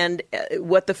understand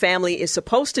what the family is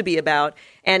supposed to be about,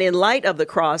 and in light of the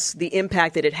cross, the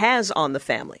impact that it has on the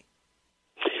family?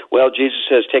 Well, Jesus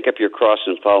says, "Take up your cross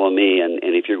and follow me," and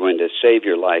if you're going to save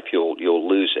your life, you'll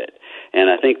lose it. And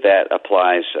I think that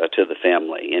applies to the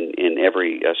family in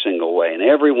every single way. In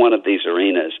every one of these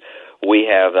arenas, we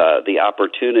have the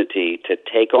opportunity to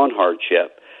take on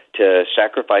hardship, to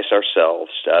sacrifice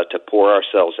ourselves, to pour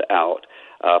ourselves out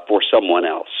for someone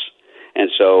else. And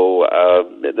so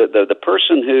the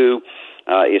person who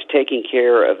is taking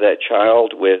care of that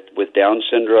child with Down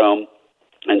syndrome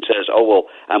and says, "Oh, well,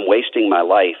 I'm wasting my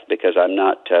life because I'm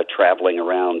not traveling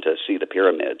around to see the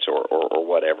pyramids or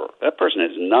whatever." That person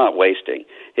is not wasting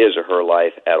his or her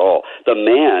life at all. The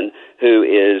man who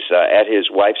is at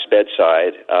his wife's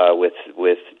bedside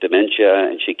with dementia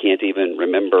and she can't even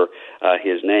remember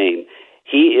his name,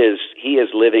 he is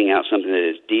living out something that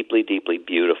is deeply, deeply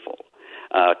beautiful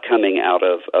coming out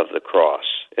of the cross.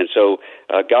 And so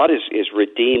God is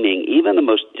redeeming even the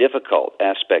most difficult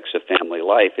aspects of family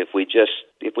life if we just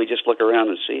look around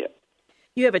and see it.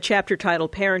 You have a chapter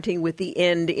titled Parenting with the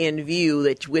End in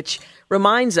View, which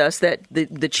reminds us that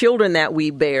the children that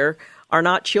we bear are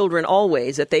not children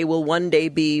always, that they will one day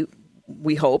be,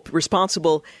 we hope,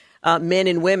 responsible men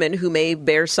and women who may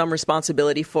bear some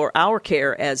responsibility for our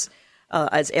care as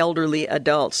elderly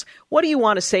adults. What do you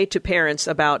want to say to parents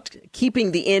about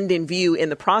keeping the end in view in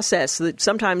the process, the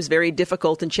sometimes very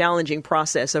difficult and challenging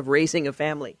process of raising a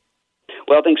family?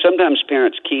 Well, I think sometimes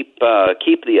parents keep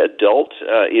the adult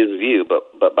in view,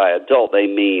 but by adult they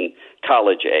mean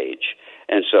college age.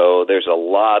 And so there's a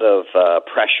lot of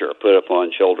pressure put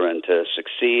upon children to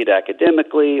succeed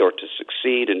academically or to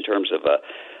succeed in terms of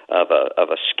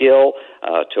a skill,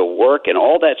 to work, and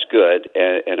all that's good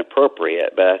and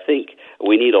appropriate. But I think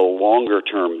we need a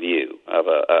longer-term view, of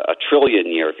a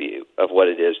trillion-year view of what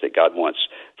it is that God wants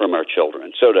from our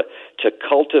children. So to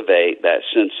cultivate that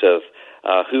sense of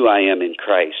who I am in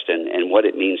Christ and what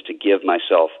it means to give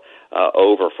myself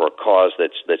over for a cause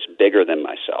that's bigger than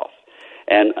myself.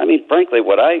 And, I mean, frankly,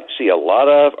 what I see a lot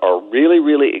of are really,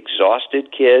 really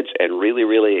exhausted kids and really,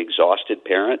 really exhausted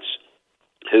parents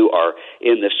who are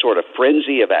in this sort of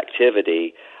frenzy of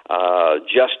activity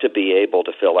just to be able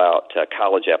to fill out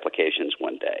college applications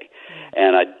one day.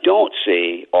 And I don't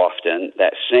see often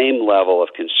that same level of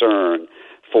concern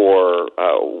for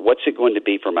what's it going to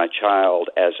be for my child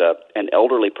as an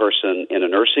elderly person in a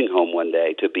nursing home one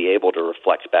day to be able to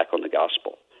reflect back on the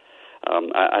gospel.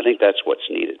 I think that's what's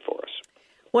needed for us.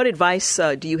 What advice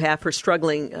do you have for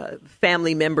struggling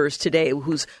family members today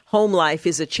whose home life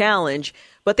is a challenge,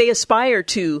 but they aspire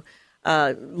to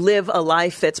live a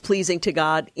life that's pleasing to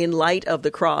God in light of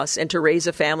the cross and to raise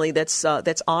a family that's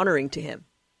honoring to Him?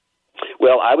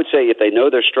 Well, I would say if they know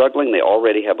they're struggling, they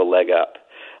already have a leg up.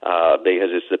 Because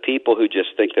it's the people who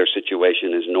just think their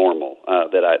situation is normal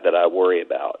that I worry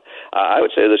about. I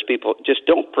would say to those people, just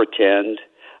don't pretend.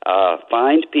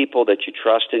 Find people that you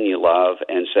trust and you love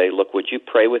and say, look, would you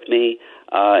pray with me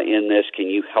in this? Can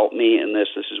you help me in this?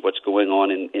 This is what's going on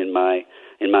in my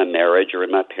marriage or in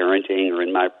my parenting or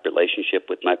in my relationship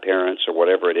with my parents or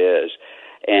whatever it is.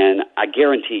 And I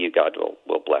guarantee you God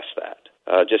will bless that.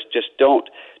 Just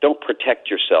don't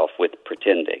protect yourself with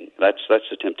pretending. That's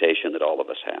the temptation that all of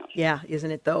us have. Yeah,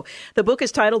 isn't it, though? The book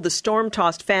is titled The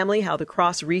Storm-Tossed Family, How the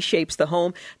Cross Reshapes the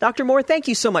Home. Dr. Moore, thank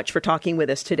you so much for talking with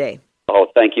us today. Oh,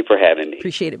 thank you for having me.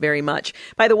 Appreciate it very much.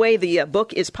 By the way, the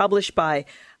book is published by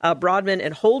Broadman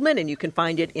and Holdman, and you can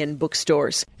find it in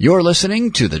bookstores. You're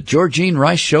listening to the Georgene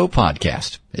Rice Show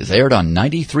podcast. It's aired on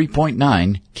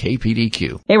 93.9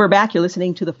 KPDQ. Hey, we're back. You're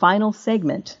listening to the final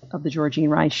segment of the Georgene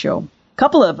Rice Show.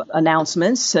 Couple of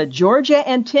announcements. Georgia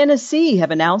and Tennessee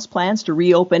have announced plans to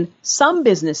reopen some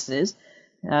businesses,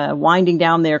 winding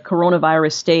down their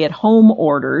coronavirus stay-at-home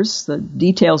orders. The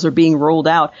details are being rolled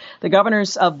out. The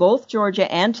governors of both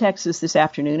Georgia and Texas this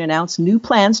afternoon announced new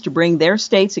plans to bring their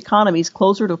states' economies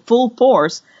closer to full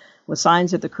force, with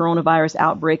signs that the coronavirus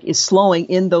outbreak is slowing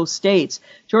in those states.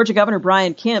 Georgia Governor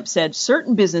Brian Kemp said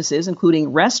certain businesses,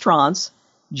 including restaurants,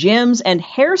 gyms, and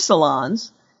hair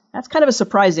salons, that's kind of a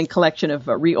surprising collection of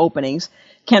reopenings,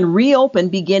 can reopen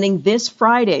beginning this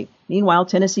Friday. Meanwhile,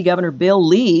 Tennessee Governor Bill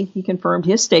Lee, he confirmed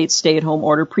his state's stay-at-home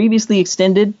order, previously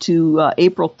extended to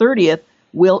April 30th,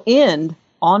 will end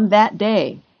on that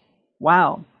day.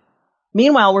 Wow.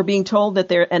 Meanwhile, we're being told that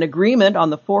an agreement on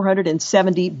the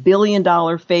 $470 billion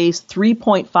phase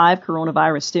 3.5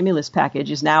 coronavirus stimulus package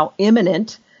is now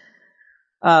imminent.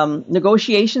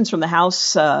 Negotiations from the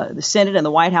House, the Senate, and the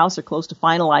White House are close to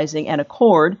finalizing an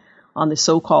accord on the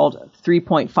so-called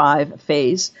 3.5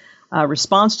 phase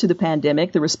response to the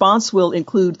pandemic. The response will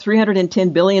include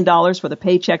 $310 billion for the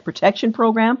Paycheck Protection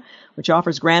Program, which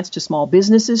offers grants to small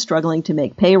businesses struggling to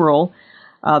make payroll.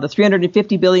 The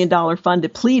 $350 billion fund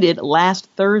depleted last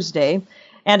Thursday.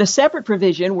 And a separate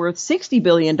provision worth $60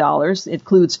 billion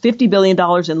includes $50 billion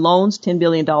in loans, $10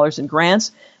 billion in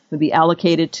grants, would be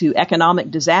allocated to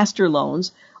economic disaster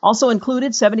loans. Also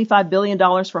included $75 billion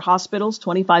for hospitals,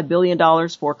 $25 billion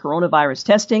for coronavirus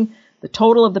testing. The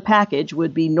total of the package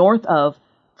would be north of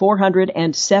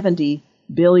 $470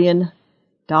 billion.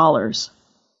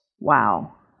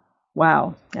 Wow.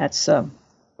 That's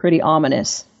pretty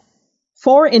ominous.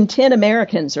 4 in 10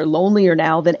 Americans are lonelier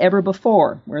now than ever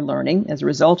before, we're learning, as a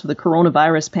result of the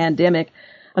coronavirus pandemic.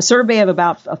 A survey of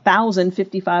about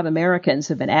 1,055 Americans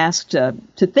have been asked to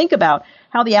think about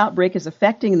how the outbreak is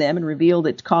affecting them and revealed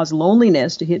it caused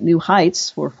loneliness to hit new heights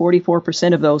for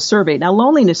 44% of those surveyed. Now,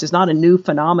 loneliness is not a new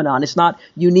phenomenon. It's not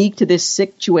unique to this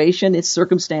situation, its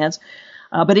circumstance,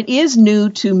 but it is new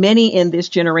to many in this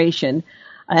generation.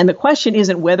 And the question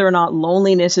isn't whether or not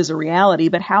loneliness is a reality,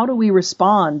 but how do we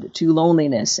respond to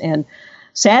loneliness? And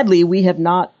sadly, we have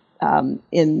not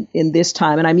in this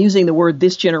time, and I'm using the word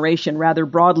this generation rather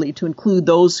broadly to include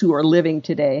those who are living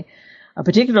today,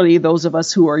 particularly those of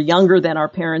us who are younger than our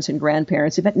parents and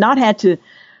grandparents, have not had to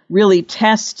really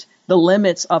test the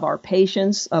limits of our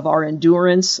patience, of our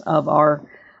endurance, of our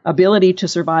ability to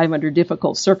survive under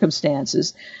difficult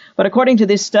circumstances. But according to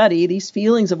this study, these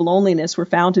feelings of loneliness were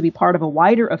found to be part of a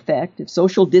wider effect if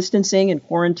social distancing and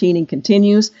quarantining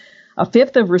continues. A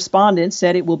fifth of respondents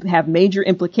said it will have major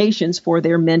implications for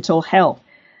their mental health.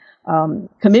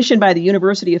 Commissioned by the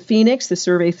University of Phoenix, the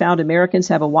survey found Americans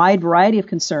have a wide variety of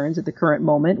concerns at the current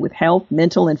moment, with health,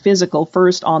 mental, and physical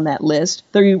first on that list.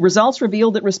 The results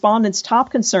revealed that respondents' top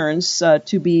concerns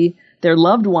to be their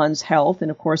loved ones' health,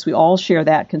 and of course we all share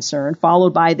that concern,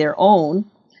 followed by their own.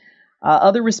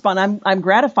 I'm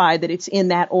gratified that it's in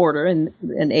that order in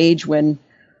an age when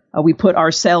we put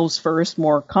ourselves first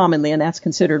more commonly, and that's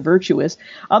considered virtuous.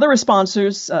 Other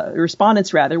respondents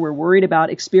were worried about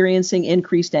experiencing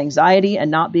increased anxiety and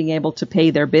not being able to pay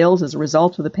their bills as a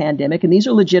result of the pandemic, and these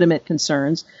are legitimate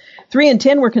concerns. 3 in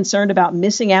 10 were concerned about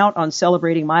missing out on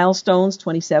celebrating milestones.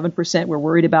 27% were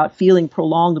worried about feeling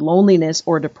prolonged loneliness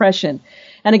or depression.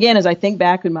 And again, as I think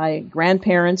back to my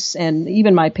grandparents and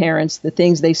even my parents, the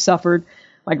things they suffered,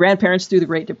 my grandparents through the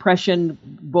Great Depression,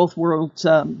 both world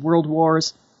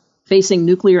wars, facing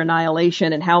nuclear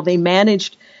annihilation, and how they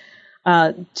managed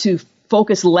to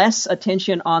focus less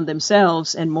attention on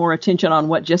themselves and more attention on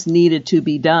what just needed to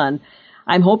be done.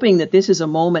 I'm hoping that this is a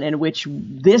moment in which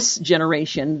this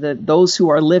generation, those who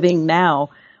are living now,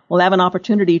 will have an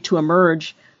opportunity to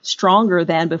emerge stronger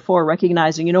than before,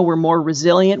 recognizing, we're more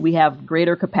resilient. We have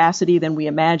greater capacity than we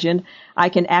imagined. I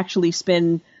can actually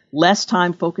spend less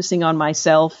time focusing on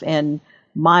myself and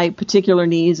my particular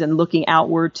needs and looking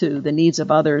outward to the needs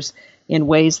of others in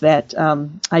ways that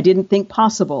I didn't think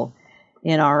possible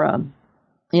in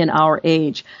our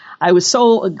age. I was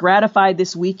so gratified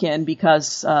this weekend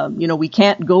because, we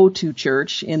can't go to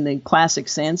church in the classic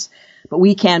sense, but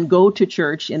we can go to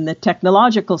church in the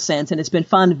technological sense. And it's been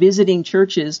fun visiting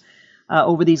churches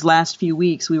over these last few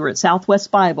weeks. We were at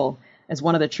Southwest Bible as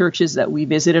one of the churches that we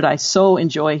visited. I so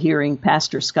enjoy hearing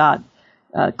Pastor Scott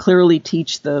clearly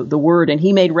teach the word. And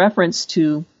he made reference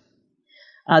to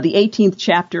the 18th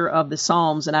chapter of the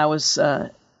Psalms. And I was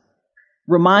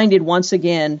reminded once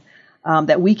again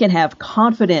that we can have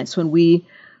confidence when we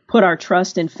put our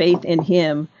trust and faith in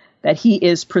him, that he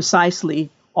is precisely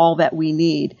all that we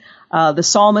need. The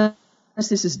psalmist,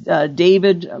 this is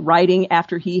David writing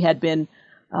after he had been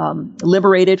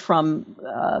liberated from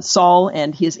Saul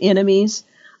and his enemies,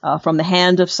 from the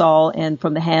hand of Saul and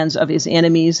from the hands of his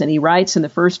enemies. And he writes in the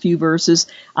first few verses,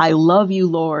 I love you,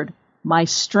 Lord, my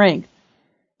strength.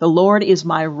 The Lord is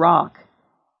my rock,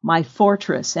 my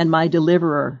fortress and my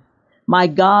deliverer. My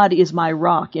God is my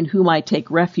rock in whom I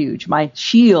take refuge, my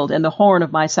shield and the horn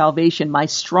of my salvation, my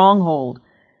stronghold.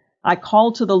 I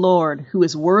call to the Lord who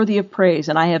is worthy of praise,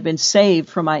 and I have been saved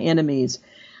from my enemies.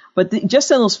 But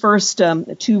just in those first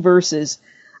two verses,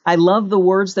 I love the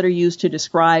words that are used to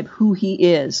describe who he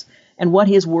is and what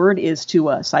his word is to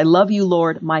us. I love you,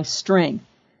 Lord, my strength.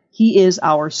 He is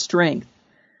our strength.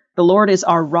 The Lord is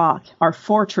our rock, our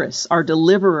fortress, our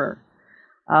deliverer.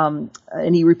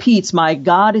 And he repeats, my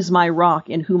God is my rock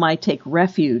in whom I take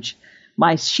refuge,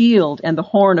 my shield and the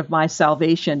horn of my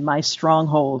salvation, my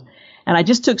stronghold. And I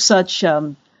just took such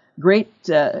great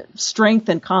strength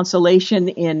and consolation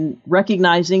in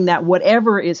recognizing that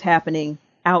whatever is happening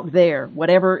out there,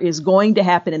 whatever is going to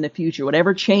happen in the future,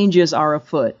 whatever changes are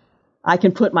afoot, I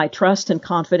can put my trust and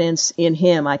confidence in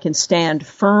him. I can stand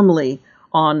firmly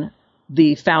on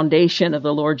the foundation of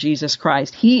the Lord Jesus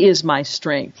Christ. He is my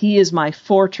strength. He is my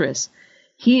fortress.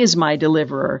 He is my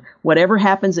deliverer. Whatever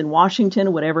happens in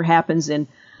Washington, whatever happens in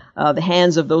the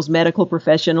hands of those medical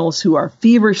professionals who are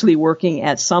feverishly working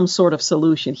at some sort of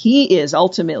solution, he is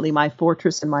ultimately my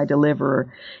fortress and my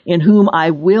deliverer, in whom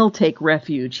I will take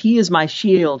refuge. He is my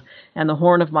shield and the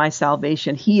horn of my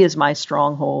salvation. He is my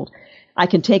stronghold. I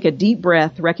can take a deep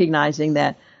breath, recognizing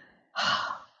that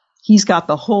he's got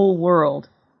the whole world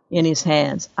in his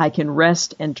hands. I can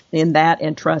rest in that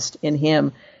and trust in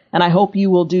him. And I hope you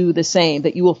will do the same,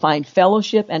 that you will find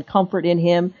fellowship and comfort in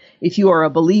him. If you are a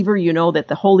believer, you know that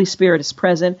the Holy Spirit is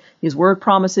present. His word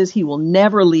promises he will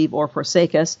never leave or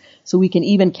forsake us, so we can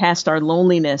even cast our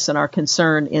loneliness and our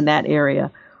concern in that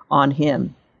area on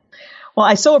him. Well,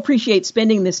 I so appreciate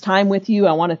spending this time with you.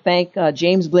 I want to thank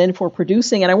James Blinn for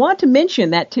producing, and I want to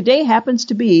mention that today happens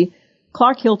to be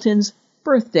Clark Hilton's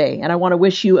birthday, and I want to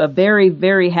wish you a very,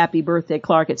 very happy birthday,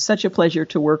 Clark. It's such a pleasure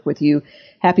to work with you.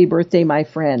 Happy birthday, my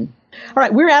friend. All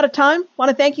right, we're out of time. I want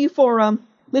to thank you for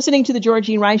listening to the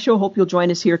Georgene Rice Show. Hope you'll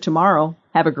join us here tomorrow.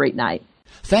 Have a great night.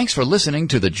 Thanks for listening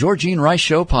to the Georgene Rice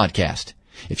Show podcast.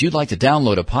 If you'd like to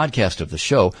download a podcast of the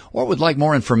show or would like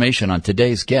more information on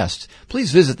today's guests,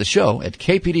 please visit the show at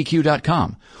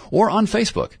kpdq.com or on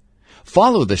Facebook.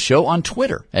 Follow the show on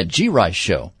Twitter at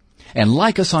GRiceShow and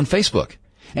like us on Facebook.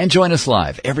 And join us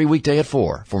live every weekday at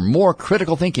 4 for more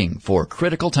critical thinking for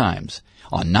critical times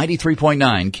on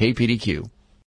 93.9 KPDQ.